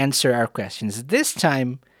to answer our questions. This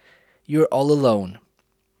time, you're all alone,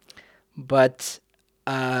 but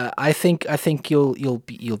I think you'll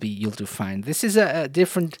do fine. This is a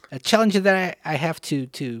different challenge that I have to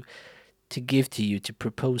give to you, to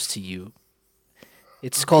propose to you.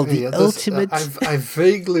 It's called the ultimate. I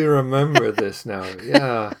vaguely remember this now.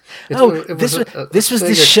 Yeah. This was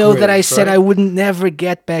the show quiz, that I said, right? I would never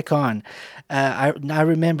get back on. I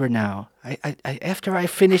remember now. I after I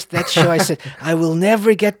finished that show, I said I will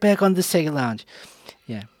never get back on the Sega Lounge.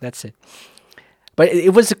 Yeah, that's it. But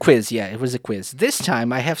it was a quiz. Yeah, it was a quiz. This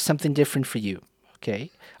time I have something different for you.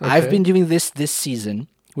 Okay. I've been doing this season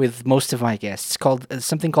with most of my guests, called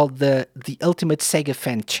something called the Ultimate Sega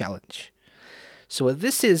Fan Challenge. So what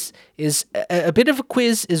this is a bit of a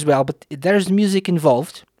quiz as well, but there's music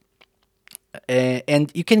involved,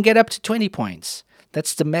 and you can get up to 20 points.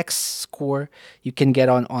 That's the max score you can get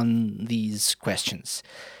on these questions.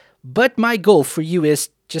 But my goal for you is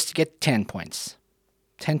just to get 10 points.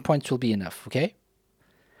 10 points will be enough, okay?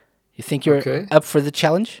 You think you're up for the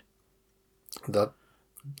challenge? That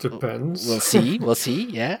depends. We'll see.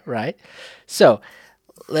 Yeah, right. So,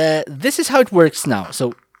 this is how it works now.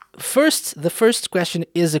 So, the first question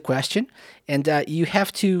is a question, and you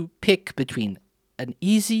have to pick between an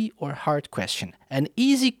easy or hard question. An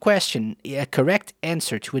easy question, a correct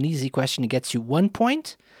answer to an easy question gets you 1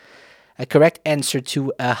 point. A correct answer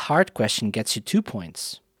to a hard question gets you 2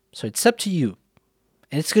 points. So, it's up to you.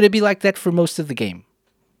 And it's going to be like that for most of the game.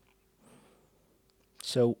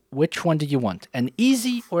 So, which one do you want? An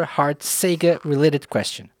easy or hard Sega-related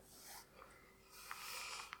question?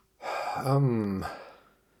 Well,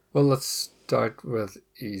 let's start with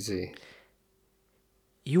easy.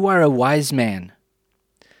 You are a wise man.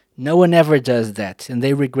 No one ever does that, and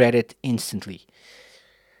they regret it instantly.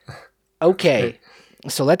 Okay,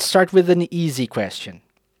 so let's start with an easy question.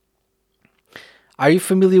 Are you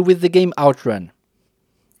familiar with the game Outrun?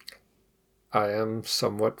 I am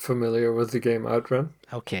somewhat familiar with the game Outrun.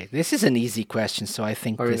 Okay, this is an easy question, so I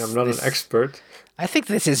think I'm not an expert. I think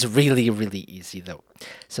this is really, really easy, though.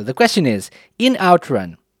 So the question is, in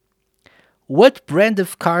Outrun, what brand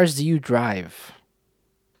of cars do you drive?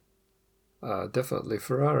 Definitely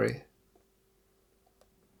Ferrari.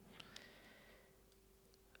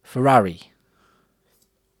 Ferrari.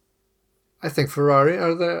 I think Ferrari.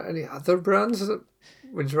 Are there any other brands that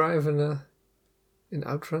we drive in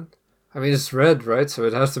Outrun? I mean, it's red, right? So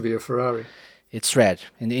it has to be a Ferrari. It's red.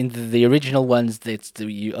 And in the original ones,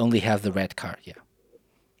 you only have the red car, yeah.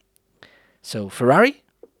 So, Ferrari?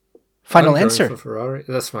 Final I'm answer. going for Ferrari.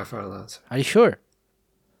 That's my final answer. Are you sure?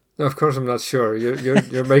 No, of course I'm not sure.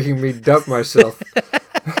 You're making me doubt myself.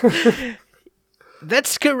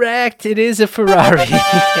 That's correct. It is a Ferrari.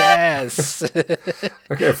 Yes.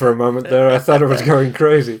 Okay, for a moment there, I thought I was going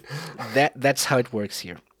crazy. That's how it works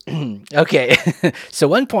here. Okay. So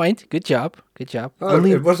 1 point. Good job. Good job. Oh,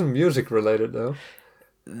 it wasn't music related though.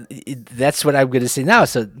 That's what I'm going to say now.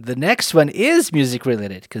 So the next one is music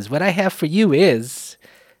related, because what I have for you is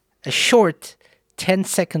a short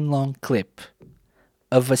 10-second long clip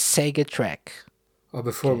of a Sega track. Oh,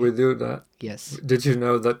 before we do that, Yes. did you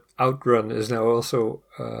know that Outrun is now also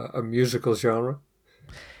a musical genre?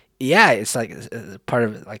 Yeah, it's like part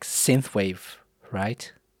of like synthwave,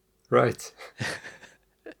 right? Right.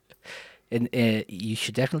 And you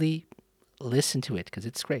should definitely listen to it because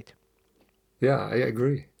it's great. Yeah, I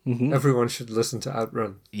agree. Mm-hmm. Everyone should listen to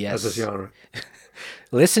Outrun Yes. as a genre.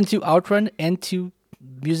 Listen to Outrun and to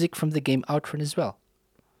music from the game Outrun as well.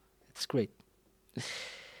 It's great.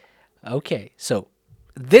 Okay, so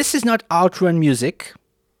this is not Outrun music,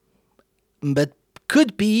 but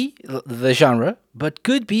could be the genre, but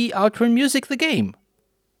could be Outrun music the game.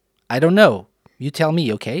 I don't know. You tell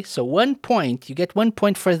me, okay? So 1 point, you get 1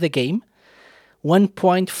 point for the game, 1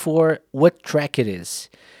 point for what track it is.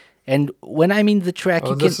 And when I mean the track,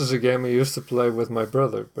 Oh, you this can... is a game I used to play with my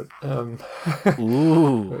brother, but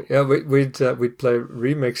Ooh. yeah, we'd play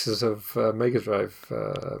remixes of Mega Drive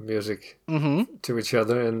music to each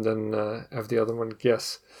other, and then have the other one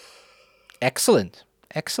guess. Excellent.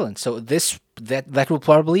 Excellent. So that will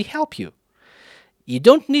probably help you. You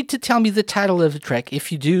don't need to tell me the title of the track.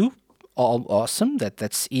 If you do, awesome.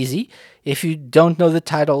 That's easy. If you don't know the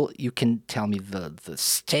title, you can tell me the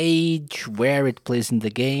stage, where it plays in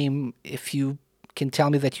the game. If you can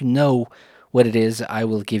tell me that you know what it is, I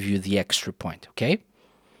will give you the extra point, okay?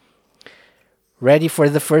 Ready for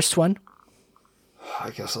the first one?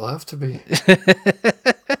 I guess I'll have to be.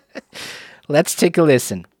 Let's take a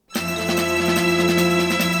listen.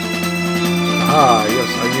 Ah, yes,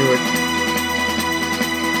 I knew it.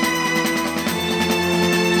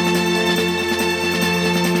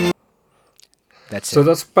 That's So it.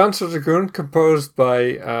 that's Panzer Dragoon, composed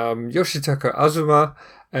by Yoshitaka Azuma,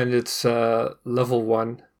 and it's level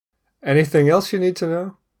 1. Anything else you need to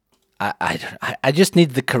know? I just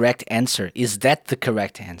need the correct answer. Is that the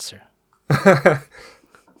correct answer?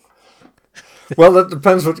 Well, that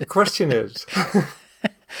depends what the question is.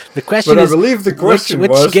 The question But I is, believe the question which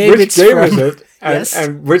was, game which it's game from? is it, and, Yes.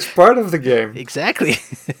 and which part of the game? Exactly.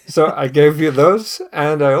 So I gave you those,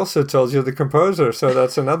 and I also told you the composer, so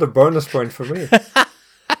that's another bonus point for me.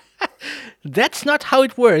 That's not how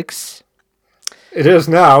it works. It is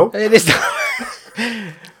now. It is.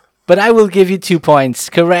 But I will give you 2 points.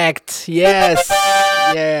 Correct. Yes.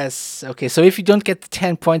 Yes. Okay, so if you don't get the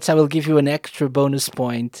 10 points, I will give you an extra bonus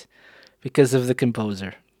point because of the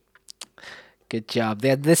composer. Good job.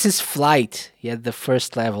 This is Flight. You had the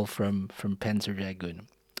first level from Panzer Dragoon.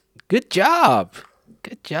 Good job.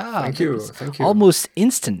 Good job. Thank That you. was Thank you. Almost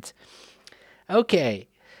instant. Okay.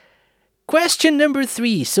 Question number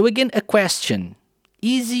 3. So again, a question.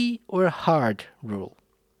 Easy or hard rule?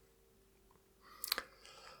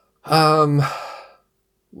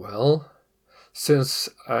 Well, since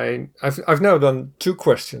I've now done 2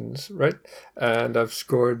 questions, right? And I've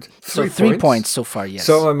scored 3 So 3 points so far, yes.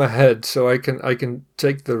 So I'm ahead, so I can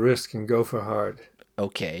take the risk and go for hard.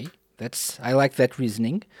 Okay. I like that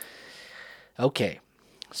reasoning. Okay.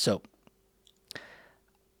 So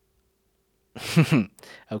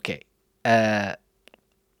okay.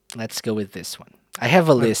 Let's go with this one. I have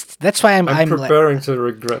a list. That's why I'm preparing to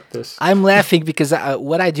regret this. I'm laughing because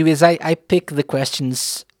what I do is I pick the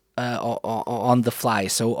questions on the fly.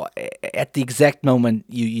 So at the exact moment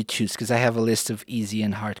you choose, because I have a list of easy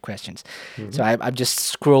and hard questions. So I'm just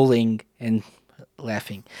scrolling and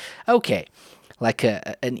laughing. Okay, like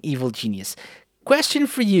an evil genius. Question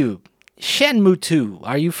for you. Shenmue 2.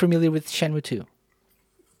 Are you familiar with Shenmue 2?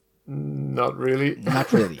 Not really.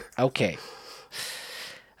 Not really. Okay.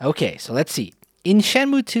 Okay, so let's see. In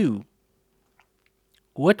Shenmue 2,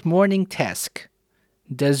 what morning task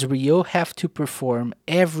does Ryo have to perform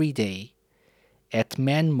every day at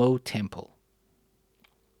Manmo Temple?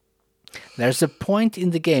 There's a point in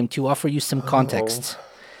the game, to offer you some context.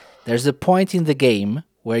 There's a point in the game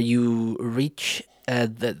where you reach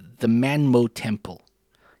the Manmo Temple.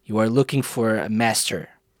 You are looking for a master.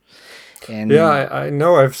 And Yeah, I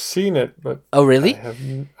know I've seen it, but oh, really?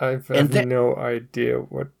 I have no idea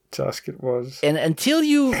what task it was. And until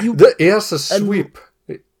you He has to sweep.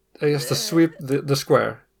 He has to sweep the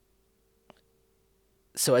square.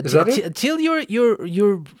 So Is that it? until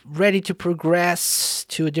you're ready to progress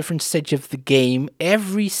to a different stage of the game,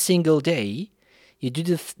 every single day, you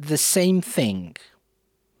do the same thing.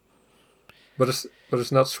 But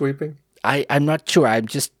it's not sweeping. I'm not sure. I'm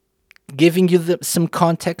just giving you some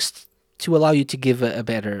context to allow you to give a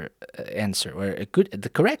better answer, or the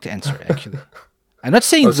correct answer, actually. I'm not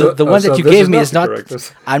saying the one that you gave me is not.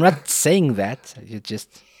 I'm not saying that. You're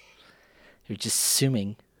just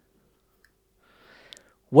assuming.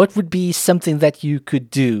 What would be something that you could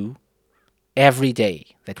do every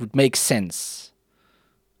day that would make sense?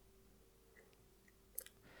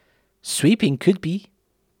 Sweeping could be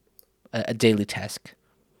a daily task.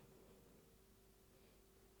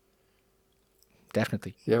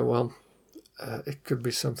 Definitely. Yeah, well, it could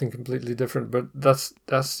be something completely different, but that's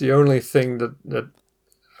the only thing that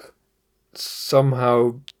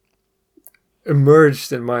somehow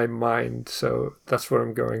emerged in my mind, so that's what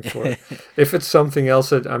I'm going for. If it's something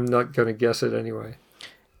else, I'm not going to guess it anyway.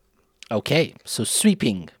 Okay, so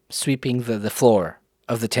sweeping the floor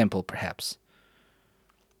of the temple, perhaps.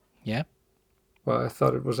 Yeah? Well, I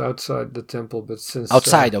thought it was outside the temple, but since...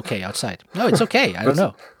 Outside, okay, outside. No, it's okay, I don't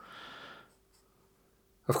know.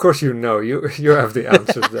 Of course you know. You have the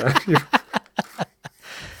answers there.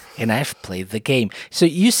 And I've played the game. So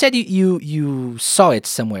you said you saw it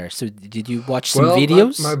somewhere. So did you watch some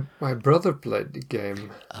videos? My brother played the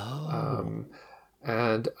game. Oh.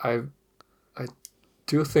 And I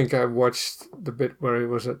do think I watched the bit where he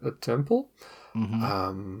was at the temple.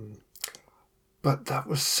 Mm-hmm. But that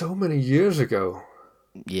was so many years ago.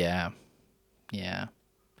 Yeah.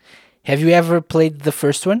 Have you ever played the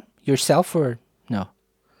first one yourself, or no?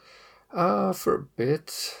 For a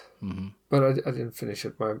bit. Mm-hmm. But I didn't finish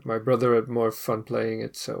it. My brother had more fun playing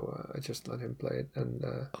it, so I just let him play it. And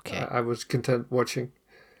okay. I was content watching.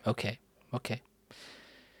 Okay.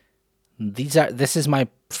 This is my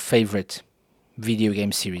favorite video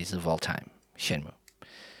game series of all time, Shenmue.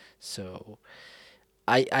 So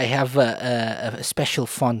I have a special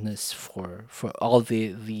fondness for all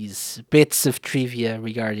these bits of trivia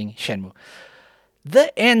regarding Shenmue.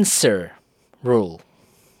 The answer, Roel,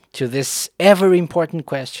 to this ever important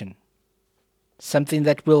question, something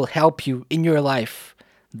that will help you in your life,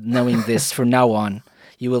 knowing this from now on.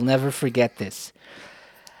 You will never forget this.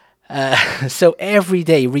 So every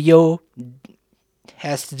day, Ryo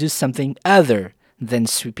has to do something other than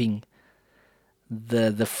sweeping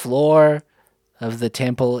the floor of the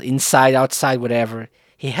temple, inside, outside, whatever.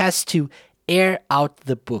 He has to air out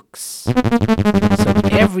the books. So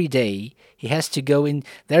every day, he has to go in.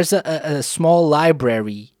 There's a small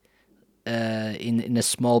library in a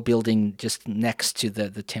small building just next to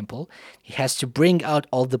the temple. He has to bring out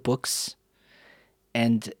all the books,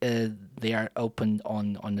 and they are opened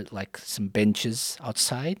on like some benches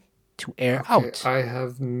outside to air out. I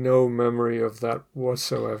have no memory of that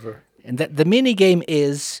whatsoever. And that the mini game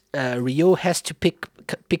is Ryo has to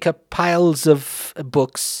pick up piles of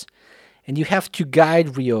books, and you have to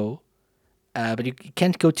guide Ryo, but you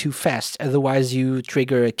can't go too fast, otherwise you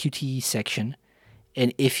trigger a QTE section.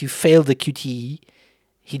 And if you fail the QTE,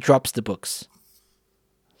 he drops the books.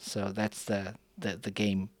 So that's the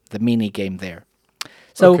game, the mini game there.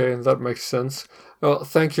 So, okay, that makes sense. Well,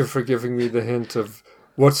 thank you for giving me the hint of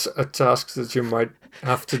what's a task that you might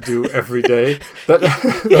have to do every day.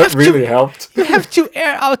 That really helped. You have to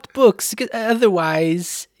air out books, because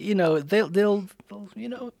otherwise, they'll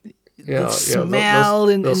smell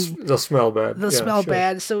and they'll smell bad. They'll smell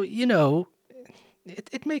bad. So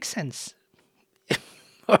it makes sense.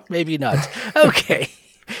 Or maybe not. Okay.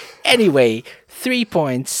 Anyway, 3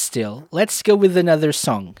 points still. Let's go with another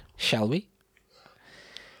song, shall we?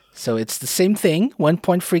 So it's the same thing. 1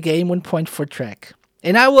 point for game, 1 point for track.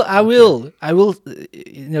 And I will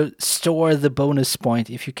store the bonus point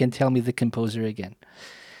if you can tell me the composer again.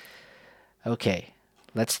 Okay.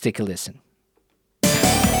 Let's take a listen.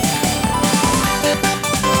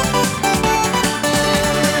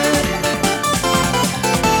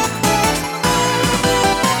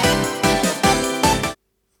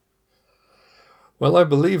 Well, I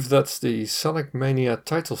believe that's the Sonic Mania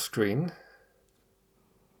title screen.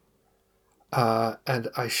 And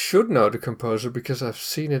I should know the composer because I've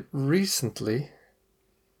seen it recently.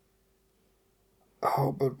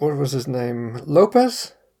 Oh, but what was his name?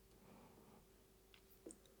 Lopez?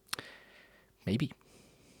 Maybe.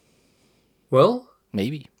 Well?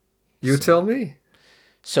 Maybe. You tell me.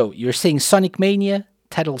 So, you're saying Sonic Mania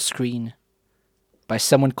title screen by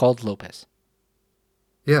someone called Lopez.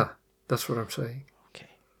 Yeah, that's what I'm saying. Okay.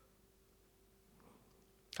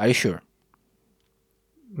 Are you sure?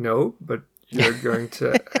 No, but you're going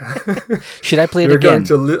to Should I play it you're again?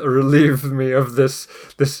 going to relieve me of this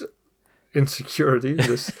insecurity,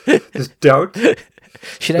 this doubt.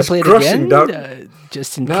 Should I This play it crushing again? doubt.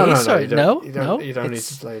 Just in No, case? no, Or you no? don't, you don't need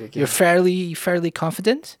It's- to play it again. You're fairly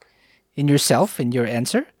confident in yourself, in your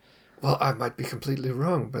answer? Well, I might be completely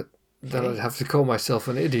wrong, but then I'd have to call myself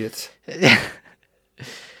an idiot.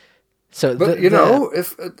 So, But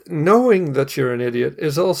if knowing that you're an idiot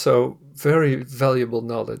is also very valuable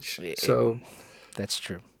knowledge. So that's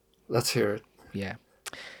true. let's hear it. Yeah.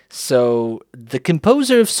 So the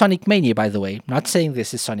composer of Sonic Mania, by the way, not saying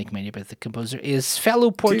this is Sonic Mania, but the composer is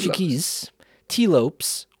fellow Portuguese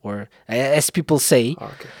T-Lopes, or as people say,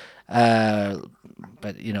 Okay.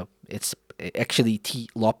 but it's actually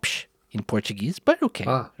T-Lopes in Portuguese. But okay,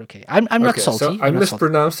 Ah. okay. I'm not Okay, salty. so I I'm not salty.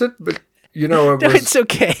 mispronounced it, but it No, was, it's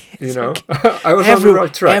okay. It's okay. I was on the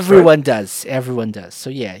right track. Everyone does. Everyone does. So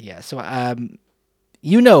yeah. So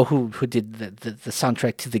you know who did the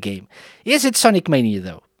soundtrack to the game? Is it Sonic Mania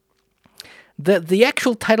though? The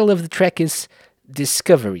actual title of the track is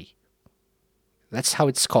Discovery. That's how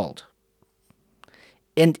it's called,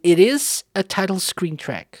 and it is a title screen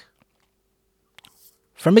track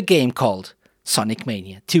from a game called Sonic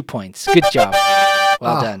Mania. 2 points. Good job.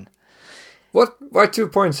 Well done. What? Why 2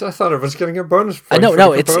 points? I thought I was getting a bonus point. No, for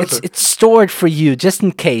no, the it's composer. it's stored for you just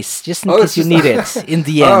in case it's you just- need it in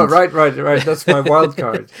the end. Oh, right. That's my wild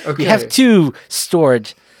card. Okay. You have 2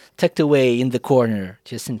 stored, tucked away in the corner,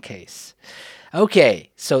 just in case.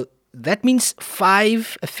 Okay, so that means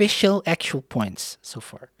 5 official actual points so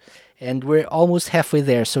far. And we're almost halfway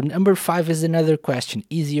there. So number 5 is another question.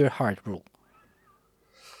 Easy or hard rule?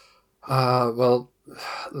 Well,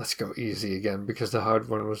 let's go easy again because the hard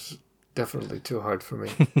one was definitely too hard for me.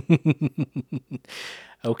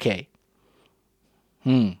 Okay.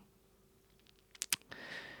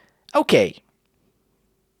 Okay.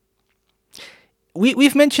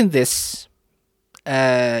 We've mentioned this.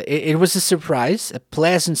 It was a surprise, a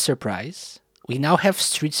pleasant surprise. We now have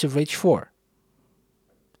Streets of Rage 4.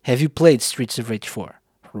 Have you played Streets of Rage 4,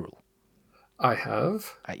 Rule? I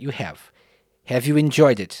have. You have. Have you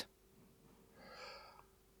enjoyed it?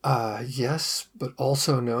 Yes, but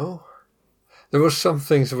also no. There were some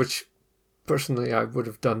things which, personally, I would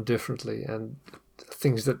have done differently, and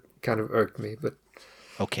things that kind of irked me. But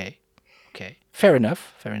Okay. Fair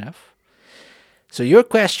enough. So your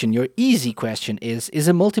question, your easy question is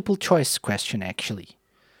a multiple choice question, actually.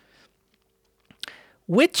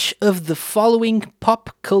 Which of the following pop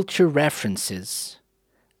culture references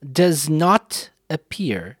does not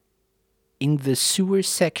appear in the sewer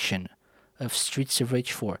section of Streets of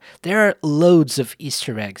Rage 4? There are loads of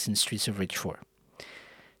Easter eggs in Streets of Rage 4.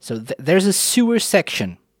 So there's a sewer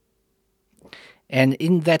section. And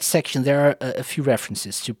in that section, there are a few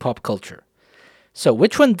references to pop culture. So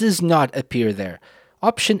which one does not appear there?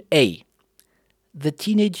 Option A, the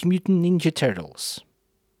Teenage Mutant Ninja Turtles.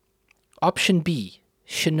 Option B,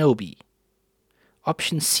 Shinobi.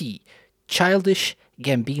 Option C, Childish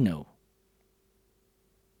Gambino.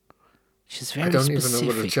 Which is very I don't specific. even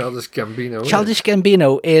know what a Childish Gambino Childish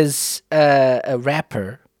Gambino is a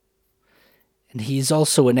rapper, and he's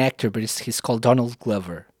also an actor, but he's called Donald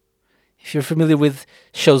Glover. If you're familiar with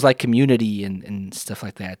shows like Community and stuff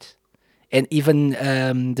like that, and even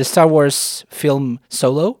the Star Wars film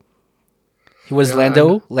Solo, he was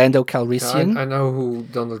Lando Calrissian. I know who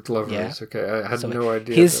Donald Glover Yeah. is. Okay, I had So no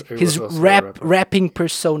idea. His that he was also a rapper. rapping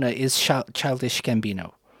persona is Childish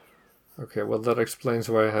Gambino. Okay, well that explains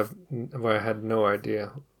why I had no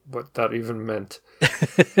idea what that even meant.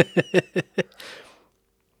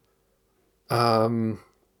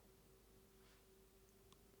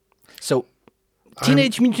 So,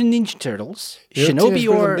 Teenage Mutant Ninja Turtles, Yeah, Shinobi, Teenage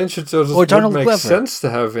or Mutant Ninja Turtles or Donald would make Glover. sense to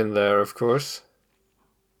have in there, of course.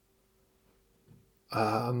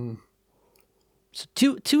 So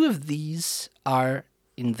two of these are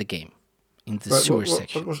in the game, in the Right, sewer what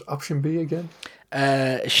section. was option B again?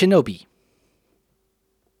 Shinobi.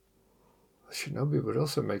 Shinobi would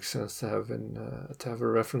also make sense to have to have a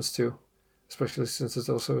reference to, especially since it's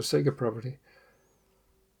also a Sega property.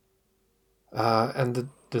 And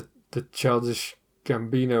the Childish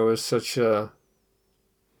Gambino is such a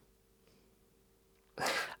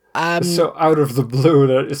it's so out of the blue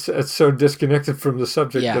that it's so disconnected from the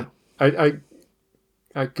subject Yeah. that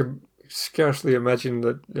I can scarcely imagine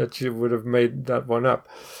that you would have made that one up.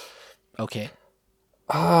 Okay.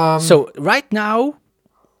 So right now,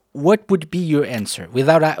 what would be your answer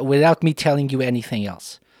without me telling you anything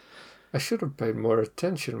else? I should have paid more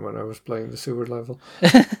attention when I was playing the sewer level.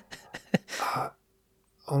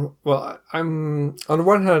 I'm on the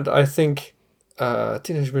one hand, I think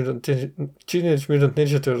Teenage Mutant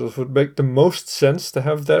Ninja Turtles would make the most sense to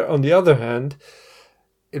have there. On the other hand,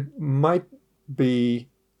 it might be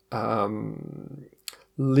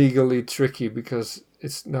legally tricky because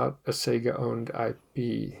it's not a Sega-owned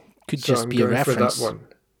IP. Could So just I'm be a going for reference. that one.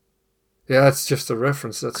 Yeah, it's just a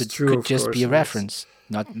reference. That's true. Could of just course, be a and it's- reference,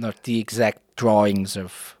 not the exact drawings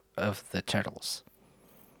of the turtles.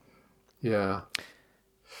 Yeah.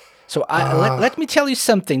 So let me tell you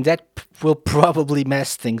something that will probably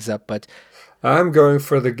mess things up. But I'm going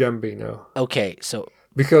for the Gambino okay, so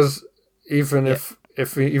because even if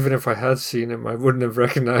I had seen him, I wouldn't have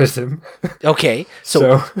recognized him. okay, so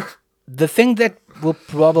So the thing that will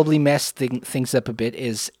probably mess things up a bit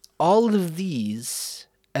is all of these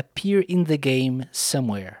appear in the game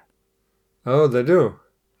somewhere, oh, they do.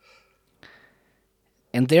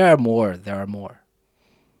 and there are more. There are more.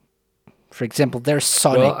 For example, there's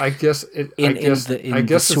Sonic. Well, I guess the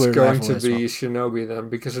it's sewer going level to as be well. Shinobi then,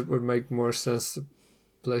 because it would make more sense to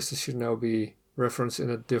place the Shinobi reference in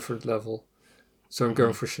a different level. So I'm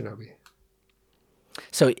going for Shinobi.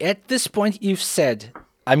 So at this point, you've said,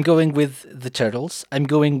 I'm going with the Turtles, I'm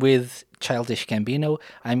going with Childish Gambino,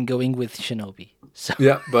 I'm going with Shinobi. So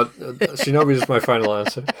Yeah, but Shinobi is my final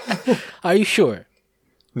answer. are you sure?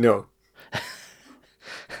 No.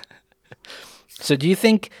 So do you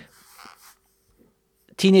think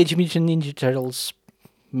Teenage Mutant Ninja Turtles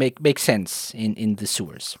make sense in the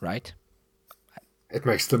sewers, right? It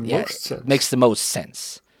makes the Yeah, most sense. it makes the most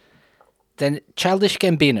sense. Then Childish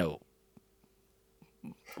Gambino.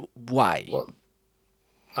 Why? Well,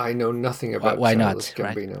 I know nothing about Why not, Childish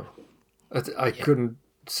right? Gambino. I couldn't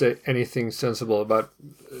say anything sensible about...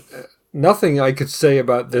 nothing I could say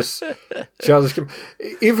about this Childish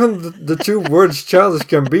Gambino. Even the two words Childish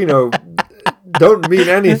Gambino don't mean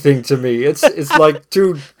anything to me. It's like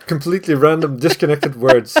two completely random, disconnected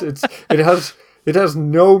words. It has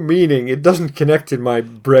no meaning. It doesn't connect in my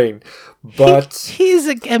brain. But He's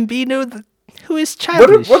a Gambino who is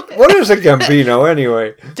childish. what is a Gambino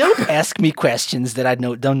anyway? Don't ask me questions that I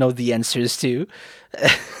don't know the answers to.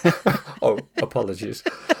 Oh, apologies.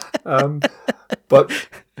 But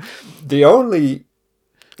the only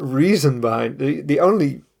reason behind the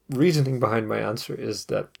only reasoning behind my answer is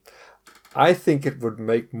that I think it would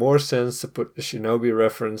make more sense to put the Shinobi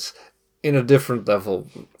reference in a different level,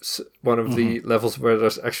 one of the levels where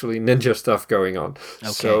there's actually ninja stuff going on.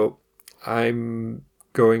 Okay. So I'm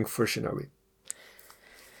going for Shinobi.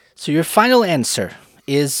 So your final answer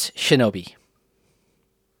is Shinobi.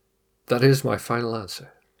 That is my final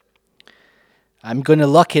answer. I'm gonna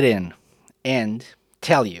lock it in and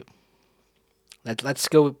tell you. Let's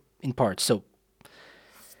go in parts. So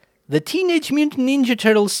the Teenage Mutant Ninja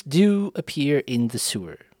Turtles do appear in the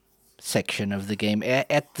sewer section of the game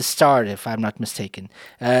at the start, if I'm not mistaken.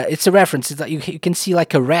 It's a reference. It's like you can see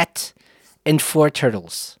like a rat and 4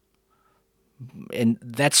 turtles, and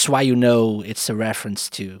that's why you know it's a reference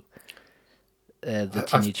to the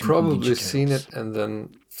Teenage I've Mutant probably Ninja seen Turtles. it and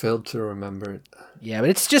then failed to remember it. Yeah, but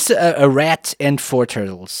it's just a rat and 4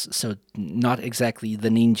 turtles, so not exactly the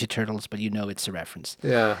Ninja Turtles, but you know it's a reference.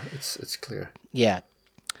 Yeah, it's clear. Yeah.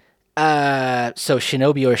 So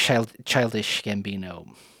Shinobi or Childish Gambino?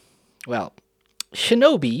 Well,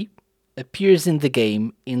 Shinobi appears in the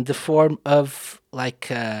game in the form of like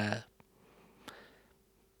a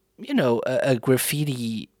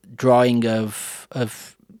graffiti drawing of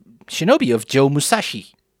Shinobi, of Joe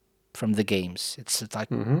Musashi from the games. It's like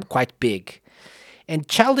quite big. And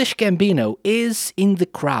Childish Gambino is in the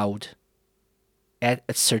crowd at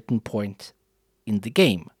a certain point in the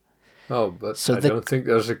game. Oh, but So I the- don't think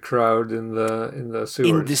there's a crowd in the sewers.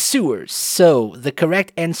 In the sewers. So the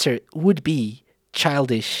correct answer would be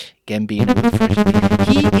Childish Gambino.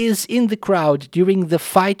 Unfortunately, he is in the crowd during the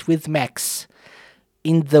fight with Max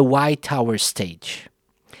in the Y Tower stage.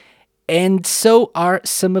 And so are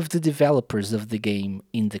some of the developers of the game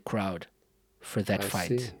in the crowd for that I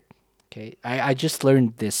fight. see. Okay, I just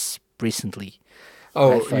learned this recently. I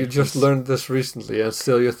Oh, thought you just this- learned this recently, and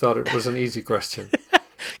still you thought it was an easy question.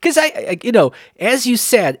 Because as you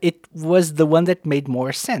said, it was the one that made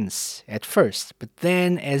more sense at first. But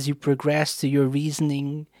then as you progressed to your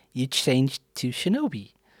reasoning, you changed to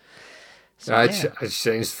Shinobi. So, I yeah. I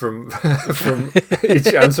changed from from each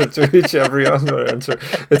answer to every other answer.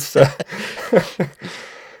 It's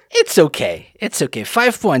It's okay. It's okay.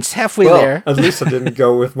 5 points, halfway well, there. at least I didn't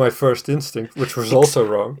go with my first instinct, which was also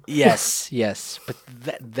wrong. Yes. But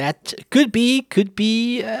that could be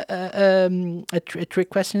a trick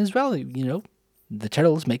question as well. You know, the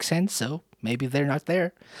turtles make sense, so maybe they're not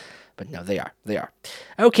there. But no, they are. They are.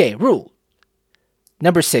 Okay, rule.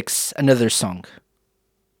 Number 6, another song.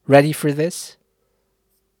 Ready for this?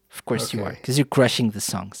 Of course you are, Okay. because you're crushing the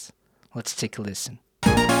songs. Let's take a listen.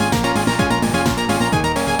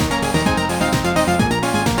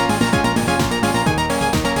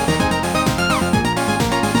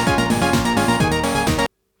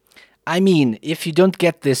 I mean, if you don't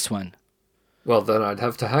get this one, Well, then I'd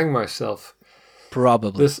have to hang myself.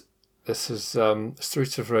 probably. This is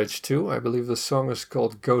Streets of Rage 2. I believe the song is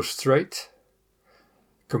called Go Straight.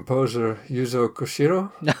 Composer Yuzo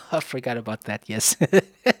Koshiro. No, I forgot about that, yes.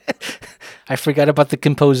 I forgot about the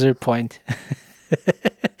composer point.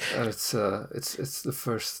 And it's the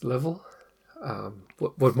first level.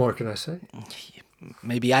 What more can I say?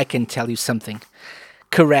 Maybe I can tell you something.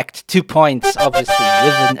 Correct. 2 points, obviously,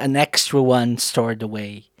 with an extra one stored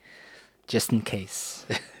away, just in case.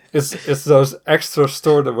 It's those extra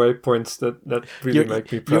stored away points that really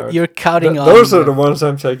make me proud. You're counting on... Those are the ones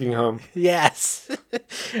I'm taking home. Yes.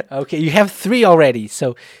 Okay, you have 3 already.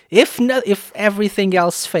 So if everything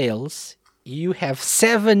else fails, you have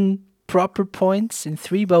 7 proper points and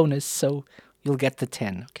 3 bonus, so you'll get the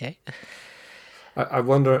 10, okay? I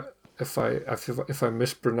wonder if I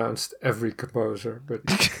mispronounced every composer, but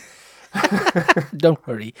Don't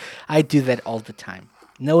worry. I do that all the time.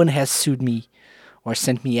 No one has sued me or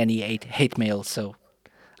sent me any hate mail, so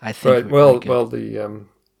I think right. we're good. Well,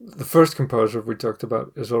 the first composer we talked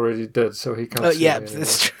about is already dead, so he can't. Oh, sue yeah, me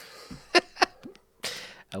that's anymore. true.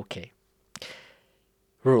 Okay.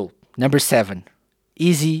 Rule number 7.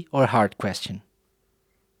 Easy or hard question?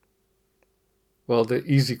 Well, the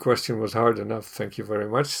easy question was hard enough. Thank you very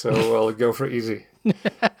much. So I'll go for easy.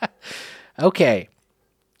 Okay.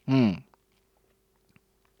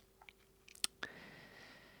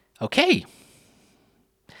 Okay.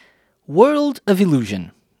 World of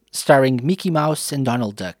Illusion, starring Mickey Mouse and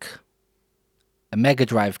Donald Duck. A Mega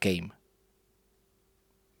Drive game.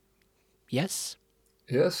 Yes?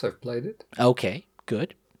 Yes, I've played it. Okay,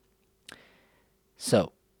 good.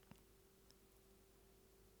 So,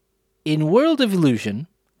 in World of Illusion,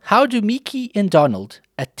 how do Mickey and Donald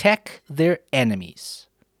attack their enemies?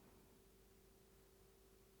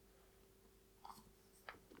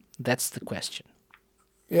 That's the question.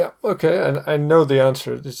 Yeah. Okay. And I know the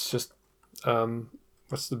answer. It's just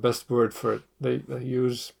what's the best word for it? They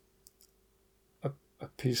use a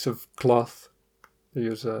piece of cloth. They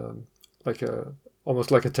use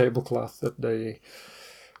almost like a tablecloth that they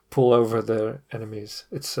pull over their enemies.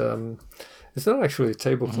 It's not actually a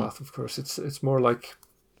tablecloth, of course. It's more like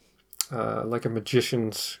a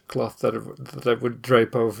magician's cloth that I would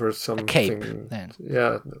drape over something. A cape, then.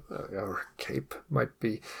 Yeah, or a cape might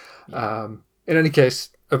be. Yeah. In any case,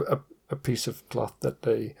 a piece of cloth that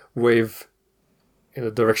they wave in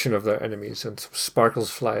the direction of their enemies, and some sparkles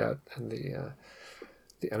fly out, and the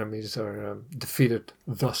enemies are defeated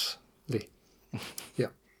thusly. Yeah,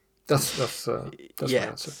 that's my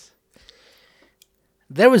answer.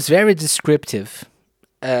 That was very descriptive,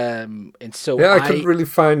 and so yeah, I couldn't really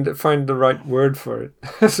find the right word for it.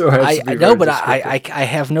 So I know, but I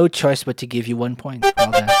have no choice but to give you 1 point.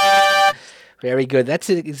 Well done. Very good. That's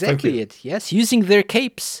exactly it. Yes, using their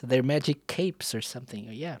capes, their magic capes or something.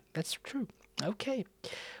 Yeah, that's true. Okay,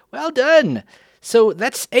 well done. So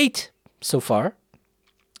that's 8 so far,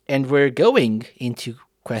 and we're going into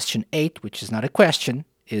question 8, which is not a question.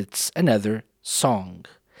 It's another song.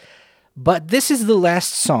 But this is the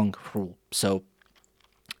last song rule, so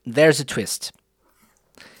there's a twist.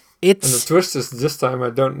 And the twist is this time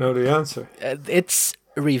I don't know the answer. It's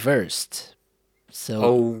reversed. So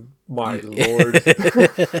oh my lord!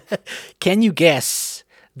 Can you guess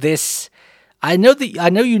this? I know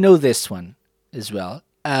you know this one as well.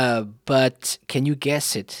 But can you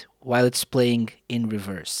guess it while it's playing in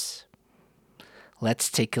reverse?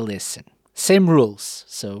 Let's take a listen. Same rules,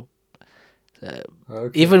 so.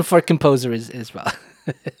 Okay. Even for composer as well.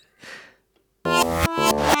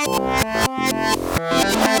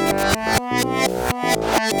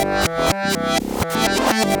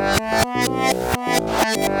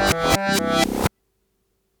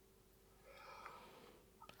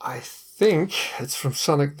 I think it's from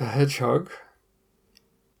Sonic the Hedgehog.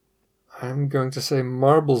 I'm going to say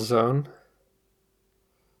Marble Zone.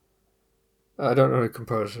 I don't know the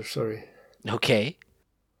composer, sorry. Okay.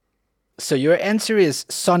 So your answer is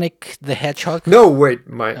Sonic the Hedgehog? No, wait.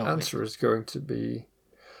 My answer is going to be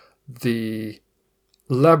the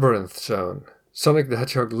Labyrinth Zone. Sonic the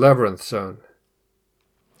Hedgehog Labyrinth Zone.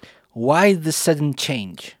 Why the sudden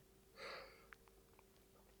change?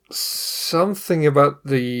 Something about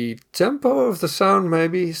the tempo of the sound,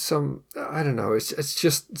 maybe. I don't know. It's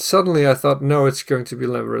just suddenly I thought, no, it's going to be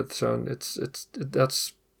Labyrinth Zone. It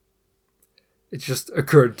just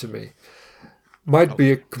occurred to me. Might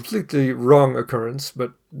be a completely wrong occurrence,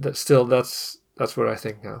 but that's what I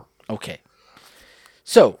think now. Okay.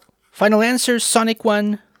 So, final answer, Sonic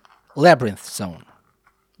 1, Labyrinth Zone.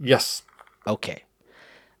 Yes. Okay.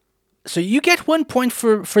 So you get 1 point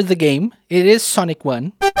for the game. It is Sonic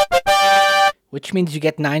 1, which means you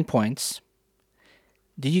get 9 points.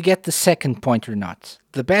 Do you get the second point or not?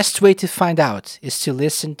 The best way to find out is to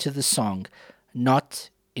listen to the song, not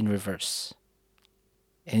in reverse.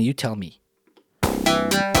 And you tell me.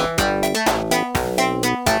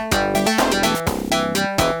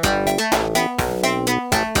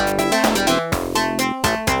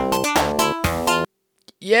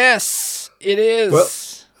 Yes, it is. Well,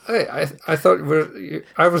 hey, I thought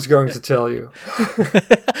I was going to tell you.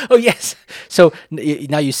 Oh, yes. So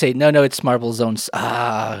now you say, no, it's Marble Zones.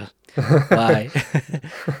 Ah, why?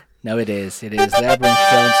 No, it is. It is Labyrinth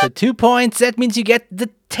Zone. So 2 points. That means you get the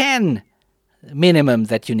 10 minimum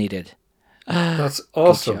that you needed. That's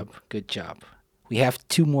awesome. Good job. We have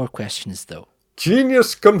 2 more questions, though.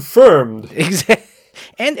 Genius confirmed. Exactly.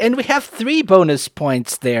 And we have 3 bonus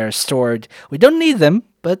points there stored. We don't need them,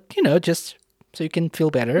 but, just so you can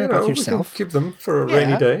feel better about yourself. We can keep them for a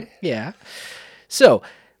rainy day. Yeah. So,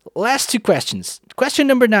 last 2 questions. Question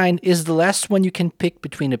number 9 is the last one you can pick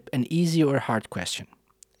between an easy or a hard question.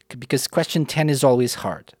 Because question 10 is always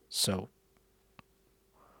hard. So,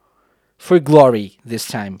 for glory this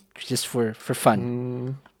time, just for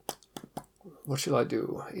fun. What shall I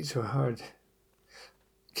do? Easy or hard?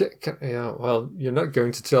 Well, you're not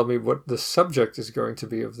going to tell me what the subject is going to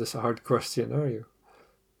be of this hard question, are you?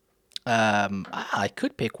 I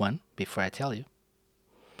could pick one before I tell you.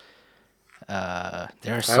 There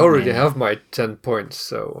are so I already many. have my 10 points,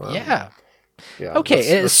 so... Yeah.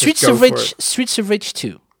 Okay, let's Streets of Rage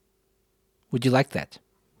 2. Would you like that?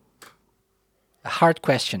 A hard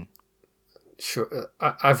question. Sure.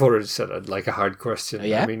 I've already said I'd like a hard question. Oh,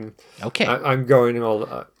 yeah? I mean, okay. I'm going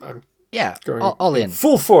all... I'm going all in.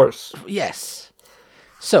 Full force. Yes.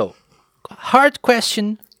 So, hard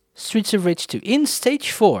question, Streets of Rage 2. In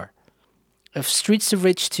stage 4 of Streets of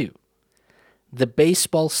Rage 2, the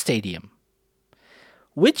baseball stadium,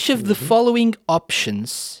 which of the following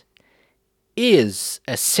options is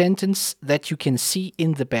a sentence that you can see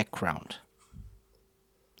in the background?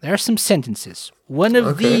 There are some sentences. One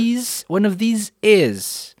of these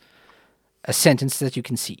is a sentence that you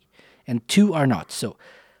can see, and 2 are not. So,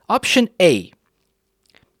 option A,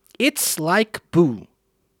 it's like Boo.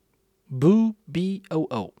 Boo,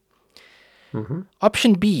 B-O-O.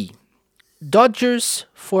 Option B, Dodgers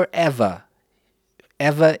forever.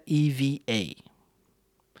 Eva, E-V-A.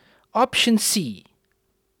 Option C,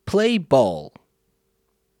 play ball.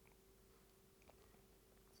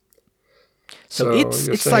 So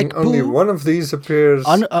it's like only Boo. one of these appears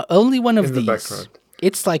Only one of in these. the background.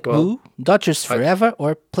 It's like Boo, Dodgers forever,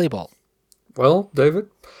 or play ball. Well, David,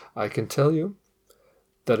 I can tell you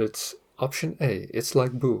that it's option A. It's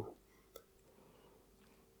like Boo.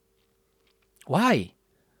 Why?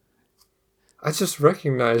 I just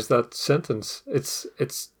recognize that sentence.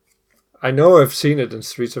 It's. I know I've seen it in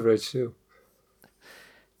Streets of Rage 2.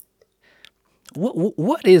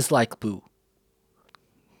 What is like Boo?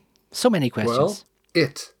 So many questions. Well,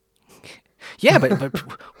 it. Yeah, but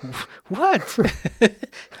what?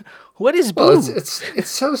 What is Boo? Well, it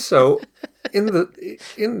says so in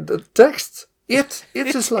the text. It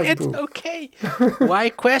is like Boo. Okay.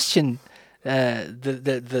 Why question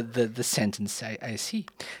the sentence? I see.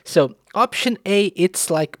 So option A, it's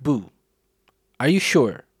like Boo. Are you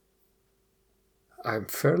sure? I'm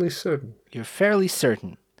fairly certain. You're fairly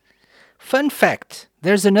certain. Fun fact: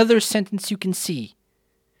 there's another sentence you can see,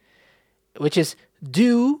 which is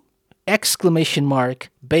do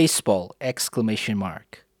baseball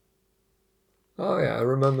Oh yeah, I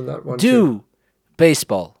remember that one. Do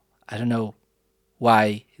baseball. I don't know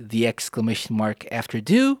why the exclamation mark after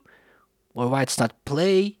do, or why it's not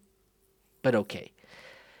play, but okay.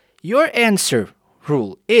 Your answer,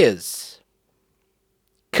 Rule, is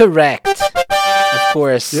correct. Of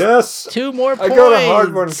course. Yes. 2 more points. I got a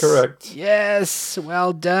hard one correct. Yes,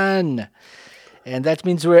 well done. And that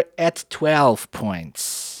means we're at 12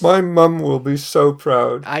 points. My mum will be so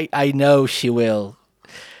proud. I know she will.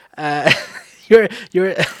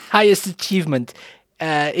 Your highest achievement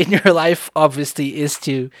in your life, obviously, is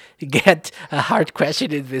to get a hard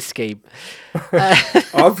question in this game.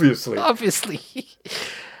 Obviously. Obviously.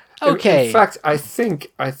 Okay. In fact, I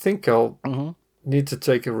think I'll need to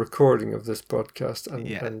take a recording of this podcast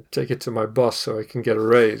and take it to my boss so I can get a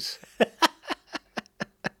raise.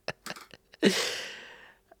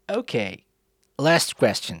 Okay. Last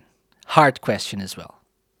question. Hard question as well.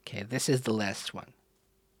 Okay, this is the last one.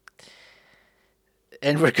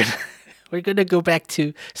 and we're gonna go back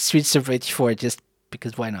to Streets of Rage 4 just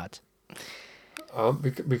because why not?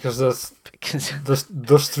 Because that's Because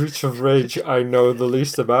the Streets of Rage I know the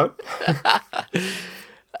least about.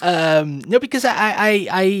 no, because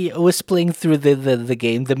I was playing through the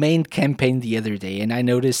game, the main campaign the other day, and I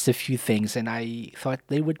noticed a few things, and I thought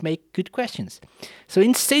they would make good questions. So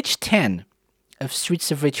in stage 10 of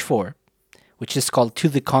Streets of Rage 4, which is called To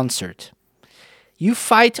the Concert, you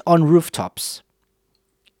fight on rooftops,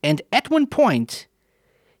 and at one point,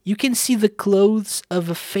 you can see the clothes of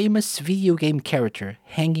a famous video game character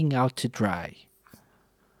hanging out to dry.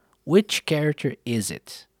 Which character is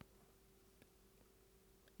it?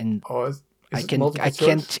 And Oh, is it multiple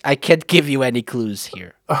choice? I can't give you any clues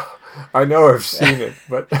here. I know I've seen it,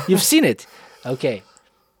 but You've seen it, okay?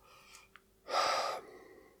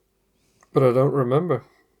 but I don't remember.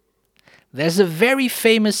 There's a very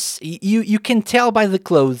famous. You can tell by the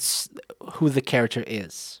clothes who the character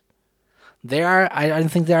is. There are. I don't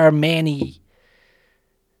think there are many.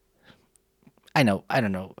 I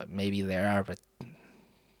don't know. Maybe there are, but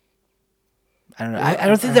I don't know. I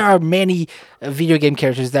don't think there are many video game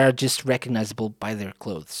characters that are just recognizable by their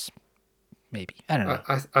clothes. Maybe I don't know.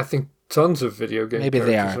 I think tons of video game Maybe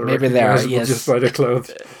they characters are. Maybe they are. recognizable Yes. just by their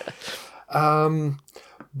clothes.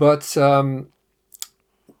 But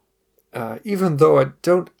even though I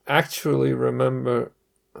don't actually remember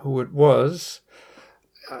who it was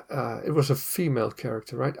a female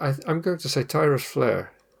character, right? I'm going to say Tyrus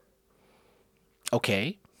Flare,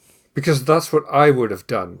 Okay. because that's what I would have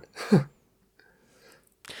done.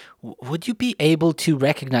 Would you be able to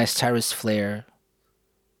recognize Tyrus Flare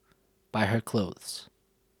by her clothes?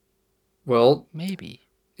 Well, Maybe.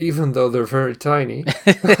 even though they're very tiny.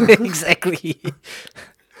 Exactly.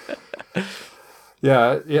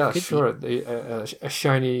 Yeah, sure. A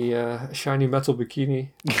shiny metal bikini.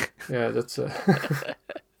 Yeah, that's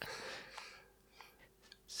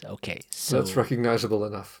Okay. So that's recognizable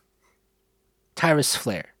enough. Tyrus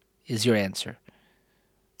Flare is your answer.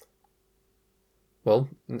 Well,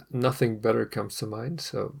 nothing better comes to mind,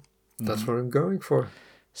 so that's what I'm going for.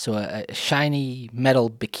 So a shiny metal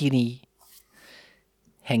bikini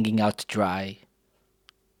hanging out to dry.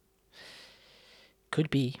 Could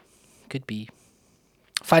be.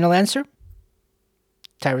 Final answer?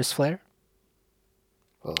 Tyrus Flare?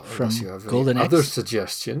 Well, From unless you have Golden any other Axe?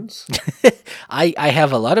 suggestions. I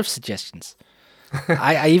have a lot of suggestions.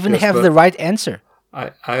 I even Yes, have but- the right answer.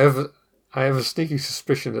 I have a sneaking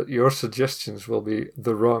suspicion that your suggestions will be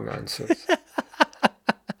the wrong answers.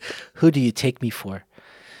 Who do you take me for?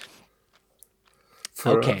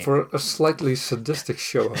 Okay. For a slightly sadistic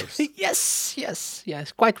show host.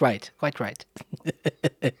 Yes. Quite right.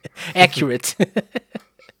 Accurate.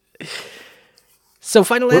 So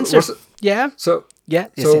final answer. Was it- Yeah. So Yeah.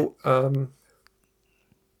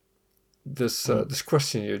 this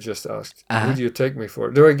question you just asked, Uh-huh. who do you take me for?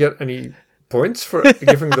 Do I get any points for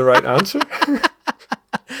giving the right answer?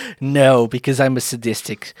 No, because I'm a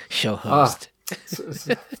sadistic show host.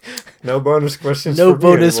 No bonus questions. No for me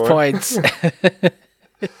bonus anymore. points.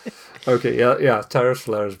 Okay, yeah. Tyrus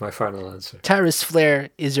Flare is my final answer. Tyrus Flare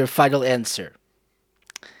is your final answer.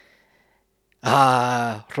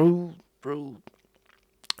 Roel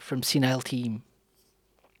from Senile team.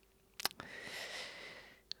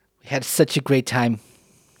 We had such a great time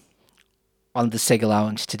on the Sega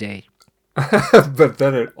Lounge today. But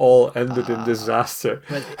then it all ended in disaster.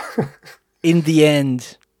 But in the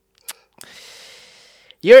end,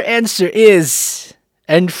 your answer is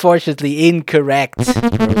unfortunately incorrect.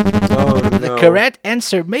 Oh no. The correct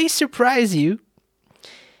answer may surprise you.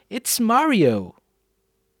 It's Mario.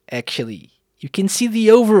 Actually, you can see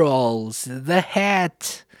the overalls, the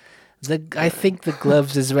hat, I think the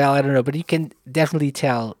gloves as well. I don't know, but you can definitely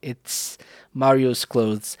tell it's Mario's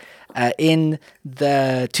clothes in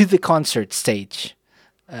the To the Concert stage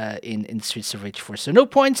in Streets of Rage 4. So no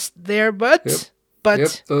points there, but Yep,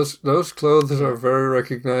 those clothes are very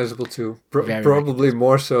recognizable too. Very Probably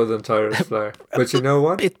more so than Tyrus Flare. But you know a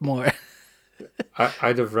what? bit more.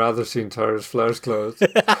 I'd have rather seen Tyrus Flare's clothes.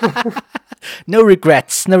 No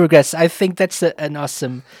regrets. I think that's an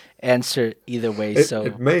awesome answer either way.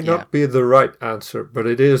 It may not be the right answer, but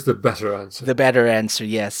it is the better answer. The better answer,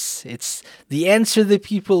 yes. It's the answer the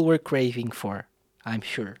people were craving for, I'm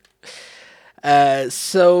sure.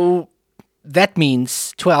 So that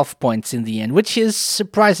means 12 points in the end, which is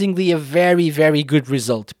surprisingly a very, very good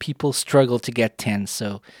result. People struggle to get 10,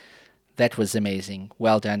 so that was amazing.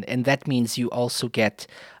 Well done. And that means you also get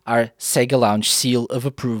our Sega Lounge seal of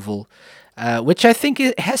approval, which I think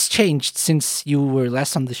it has changed since you were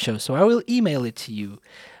last on the show. So I will email it to you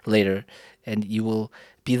later, and you will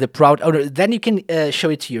be the proud owner. Then you can show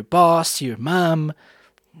it to your boss, to your mom,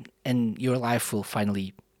 and your life will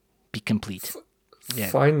finally be complete. Yeah.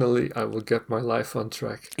 Finally, I will get my life on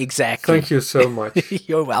track. Exactly. Thank you so much.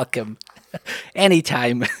 You're welcome.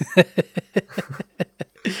 Anytime.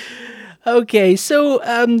 Okay, so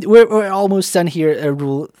we're almost done here,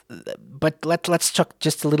 Rule. But let's talk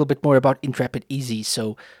just a little bit more about Intrepid Easy.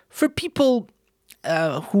 So for people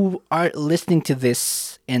who are listening to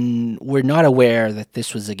this and were not aware that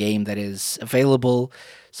this was a game that is available,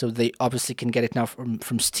 so they obviously can get it now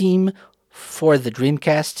from Steam for the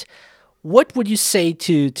Dreamcast. What would you say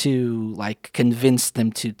to like convince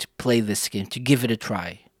them to play this game, to give it a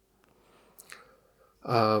try?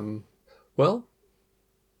 Well,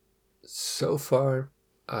 so far,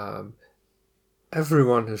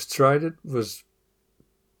 everyone who's tried it was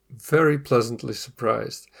very pleasantly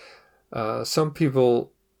surprised. Some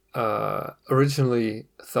people originally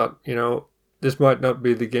thought, this might not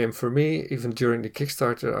be the game for me. Even during the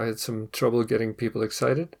Kickstarter, I had some trouble getting people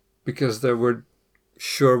excited because they were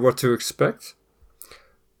sure what to expect.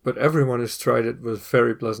 But everyone who's tried it was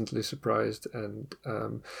very pleasantly surprised. And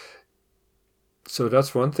so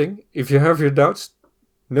that's one thing. If you have your doubts,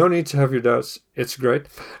 no need to have your doubts. It's great.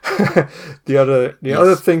 The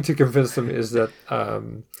other thing to convince them is that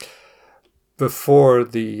before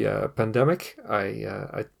the pandemic,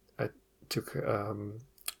 I took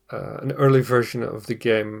an early version of the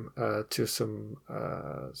game to some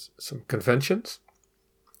conventions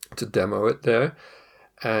to demo it there,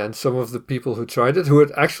 and some of the people who tried it, who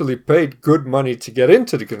had actually paid good money to get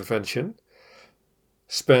into the convention,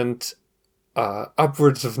 spent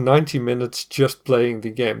upwards of 90 minutes just playing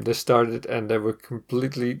the game. They started and they were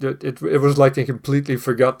completely... It was like they completely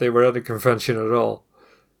forgot they were at a convention at all.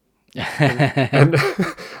 and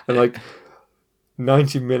like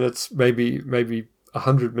 90 minutes, maybe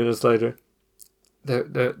 100 minutes later,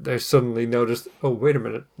 they suddenly noticed, oh, wait a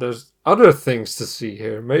minute, there's other things to see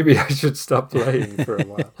here. Maybe I should stop playing for a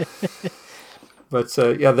while. But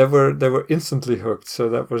yeah, they were instantly hooked. So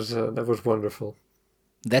that was wonderful.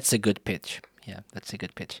 That's a good pitch. Yeah, that's a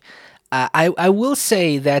good pitch. I will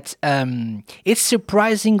say that it's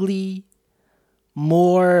surprisingly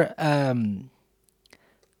more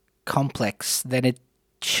complex than it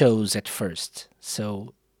shows at first.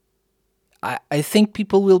 So I think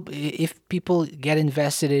people will, if people get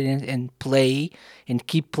invested in it and play and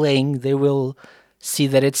keep playing, they will see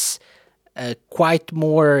that it's quite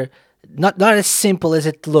more, not as simple as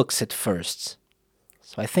it looks at first.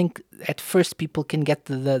 So I think at first people can get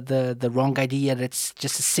the wrong idea that it's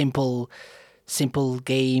just a simple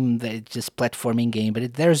game, that it's just platforming game.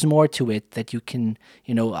 But there's more to it that you can,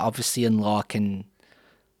 obviously unlock and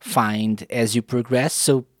find as you progress.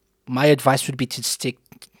 So my advice would be to stick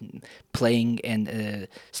playing and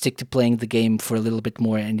stick to playing the game for a little bit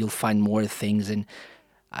more, and you'll find more things. And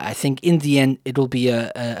I think in the end, it'll be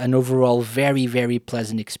an overall very, very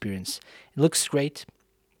pleasant experience. It looks great.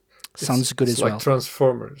 Sounds good as well. It's like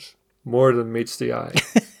Transformers, more than meets the eye.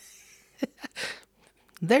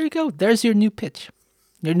 There you go. There's your new pitch,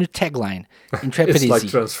 your new tagline. Intrepid It's Easy. like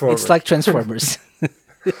Transformers. It's like Transformers.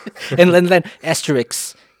 and then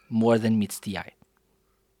asterisk, more than meets the eye.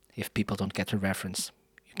 If people don't get the reference,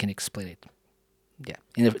 you can explain it. Yeah,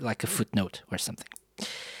 like a footnote or something.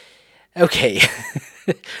 Okay.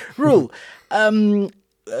 Roel, a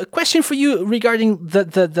question for you regarding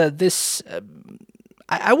this.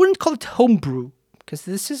 I wouldn't call it homebrew, because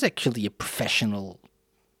this is actually a professionally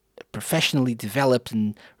developed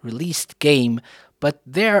and released game. But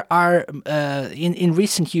there are in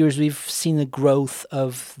recent years we've seen a growth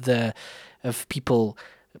of people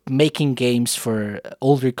making games for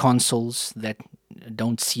older consoles that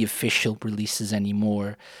don't see official releases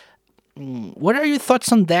anymore. What are your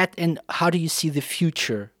thoughts on that, and how do you see the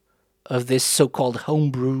future of this so-called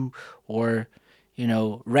homebrew or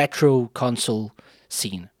retro console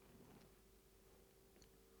scene?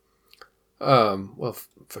 Well,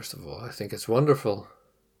 first of all, I think it's wonderful.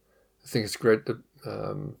 I think it's great that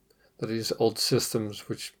these old systems,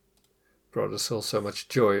 which brought us all so much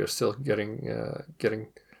joy, are still getting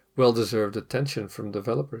well-deserved attention from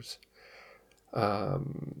developers. So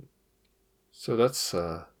that's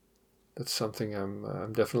something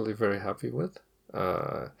I'm definitely very happy with.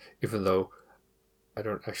 Even though I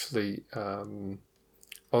don't actually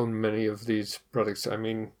own many of these products. I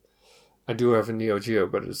mean, I do have a Neo Geo,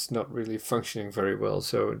 but it's not really functioning very well,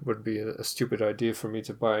 so it would be a stupid idea for me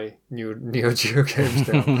to buy new Neo Geo games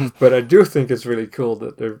now. But I do think it's really cool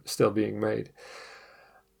that they're still being made.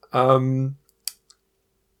 And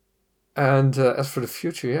as for the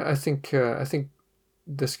future, yeah, I think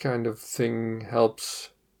this kind of thing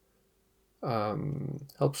helps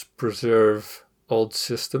helps preserve old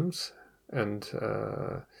systems, and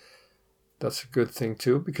that's a good thing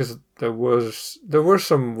too, because there were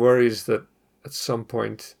some worries that at some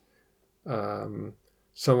point some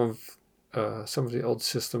of the old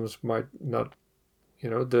systems might not,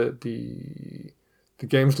 the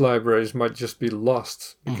games libraries might just be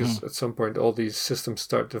lost, because at some point all these systems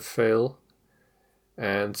start to fail,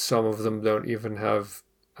 and some of them don't even have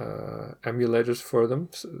emulators for them,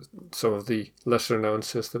 some of the lesser known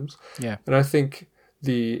systems. Yeah. And I think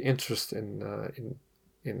the interest in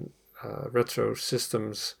retro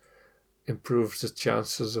systems improves the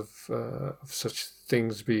chances of such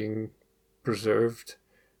things being preserved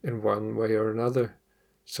in one way or another.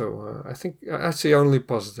 So I think I see only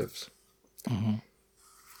positives.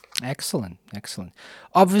 Excellent, excellent.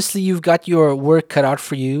 Obviously, you've got your work cut out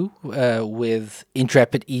for you with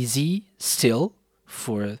Intrepid Easy still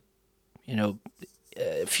for,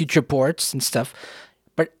 future ports and stuff.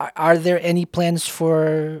 But are there any plans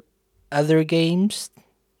for other games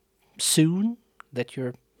soon that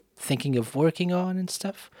you're thinking of working on and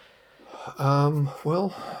stuff?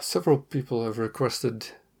 Well, several people have requested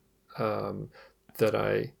that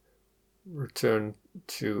I return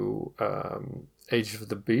to Age of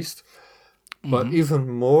the Beast, but even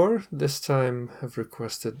more this time have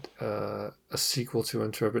requested a sequel to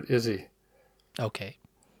Intrepid Izzy. Okay.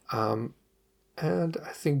 And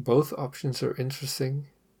I think both options are interesting,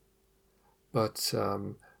 but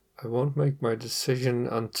I won't make my decision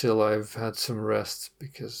until I've had some rest,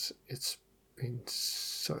 because it's been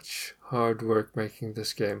such hard work making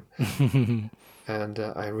this game. And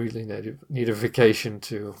I really need a vacation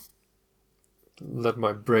to let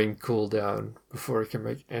my brain cool down before I can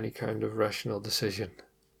make any kind of rational decision.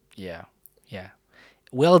 Yeah, yeah.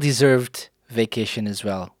 Well-deserved vacation as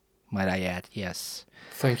well, might I add. Yes.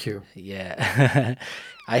 Thank you. Yeah.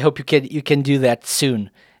 I hope you can do that soon,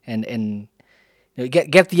 and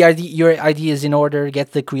get the your ideas in order,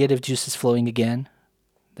 get the creative juices flowing again.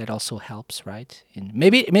 That also helps, right? And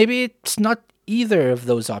maybe it's not either of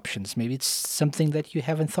those options. Maybe it's something that you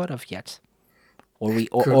haven't thought of yet.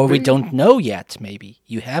 Or we don't know yet, maybe.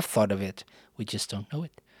 You have thought of it. We just don't know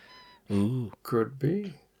it. Ooh. Could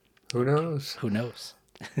be. Who knows? Who knows?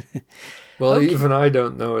 Well, Okay. even I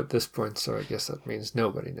don't know at this point, so I guess that means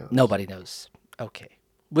nobody knows. Nobody knows. Okay.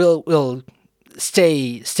 We'll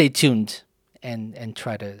stay tuned and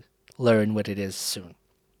try to learn what it is soon.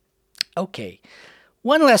 Okay.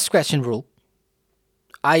 One last question, Rule.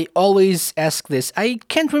 I always ask this. I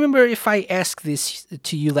can't remember if I asked this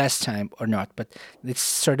to you last time or not, but it's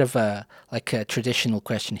sort of a traditional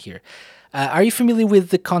question here. Are you familiar with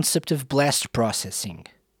the concept of blast processing?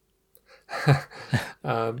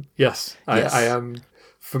 Yes, Yes. I am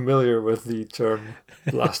familiar with the term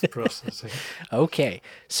blast processing. Okay,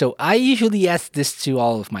 so I usually ask this to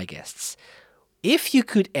all of my guests. If you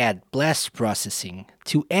could add blast processing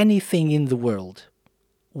to anything in the world,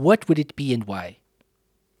 what would it be and why?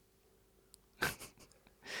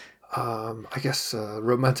 I guess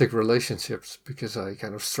romantic relationships, because I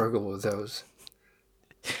kind of struggle with those.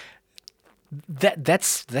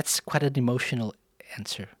 That's quite an emotional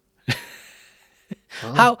answer.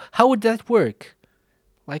 How would that work?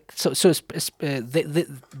 Like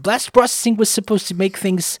the blast processing was supposed to make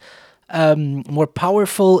things more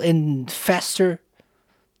powerful and faster.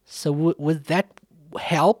 So would that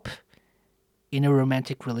help in a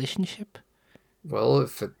romantic relationship? Well,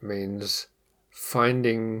 if it means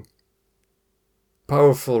finding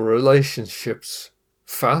powerful relationships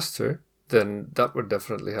faster, then that would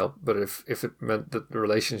definitely help. But if it meant that the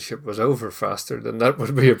relationship was over faster, then that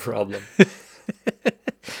would be a problem.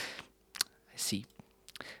 I see.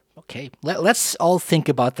 Okay, let's all think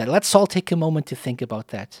about that. Let's all take a moment to think about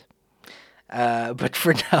that. But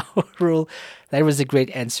for now, Roel, that was a great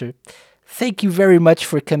answer. Thank you very much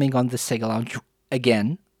for coming on the Sega Lounge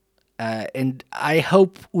again. And I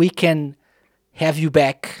hope we can have you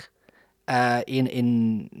back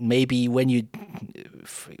in maybe when you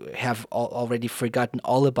have already forgotten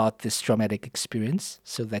all about this traumatic experience,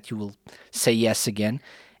 so that you will say yes again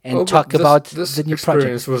and talk about the new project. This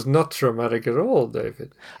experience was not traumatic at all,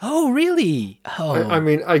 David. Oh, really? Oh, I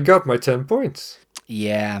mean, I got my 10 points.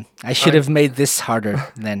 Yeah, I should have made this harder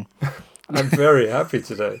then. I'm very happy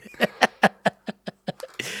today.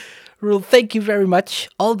 Roel, thank you very much.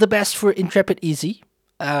 All the best for Intrepid Easy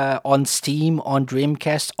on Steam, on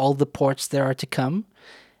Dreamcast, all the ports there are to come.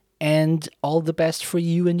 And all the best for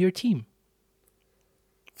you and your team.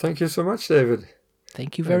 Thank you so much, David.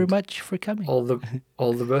 Thank you very much for coming. All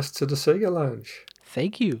the best to the Sega Lounge.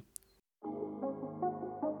 Thank you.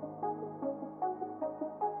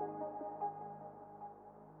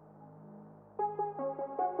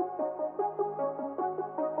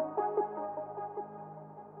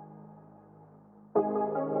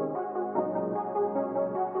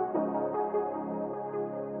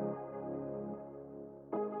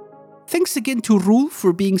 Thanks again to Roel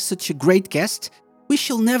for being such a great guest. We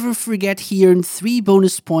shall never forget he earned 3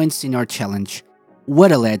 bonus points in our challenge.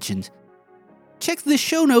 What a legend. Check the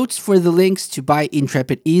show notes for the links to buy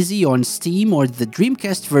Intrepid Easy on Steam or the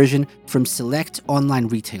Dreamcast version from select online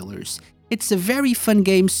retailers. It's a very fun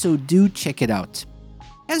game, so do check it out.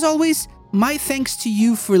 As always, my thanks to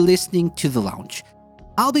you for listening to The Lounge.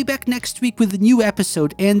 I'll be back next week with a new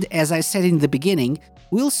episode, and as I said in the beginning,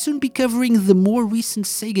 we'll soon be covering the more recent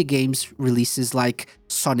Sega games releases like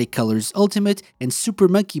Sonic Colors Ultimate and Super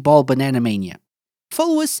Monkey Ball Banana Mania.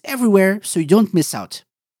 Follow us everywhere so you don't miss out.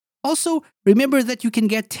 Also, remember that you can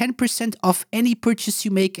get 10% off any purchase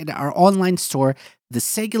you make at our online store,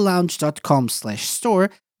 thesegalounge.com/store,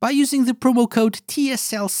 by using the promo code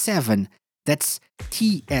TSL7. That's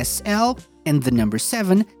TSL and the number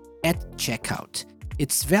 7 at checkout.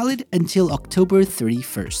 It's valid until October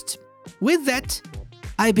 31st. With that,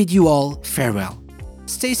 I bid you all farewell.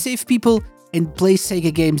 Stay safe, people, and play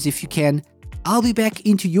Sega games if you can. I'll be back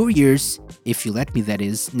into your ears, if you let me, that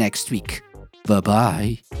is, next week.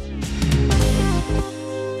 Bye-bye.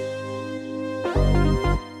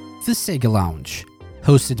 The Sega Lounge,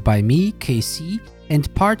 hosted by me, KC,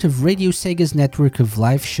 and part of Radio Sega's network of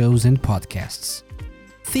live shows and podcasts.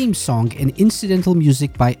 Theme song and incidental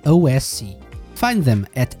music by OSC. Find them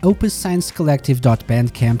at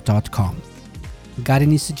opussciencecollective.bandcamp.com. Got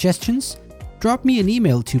any suggestions? Drop me an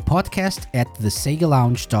email to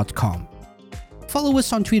podcast@thesegalounge.com. Follow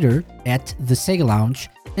us on Twitter @thesegalounge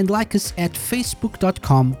and like us at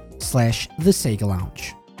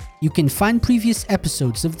facebook.com/thesegalounge. You can find previous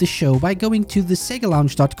episodes of the show by going to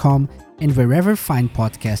thesegalounge.com and wherever fine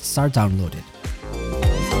podcasts are downloaded.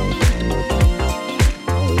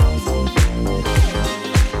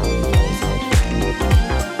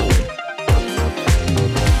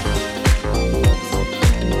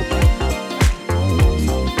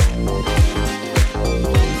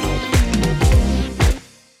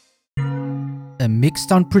 A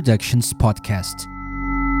Mixed On Productions podcast.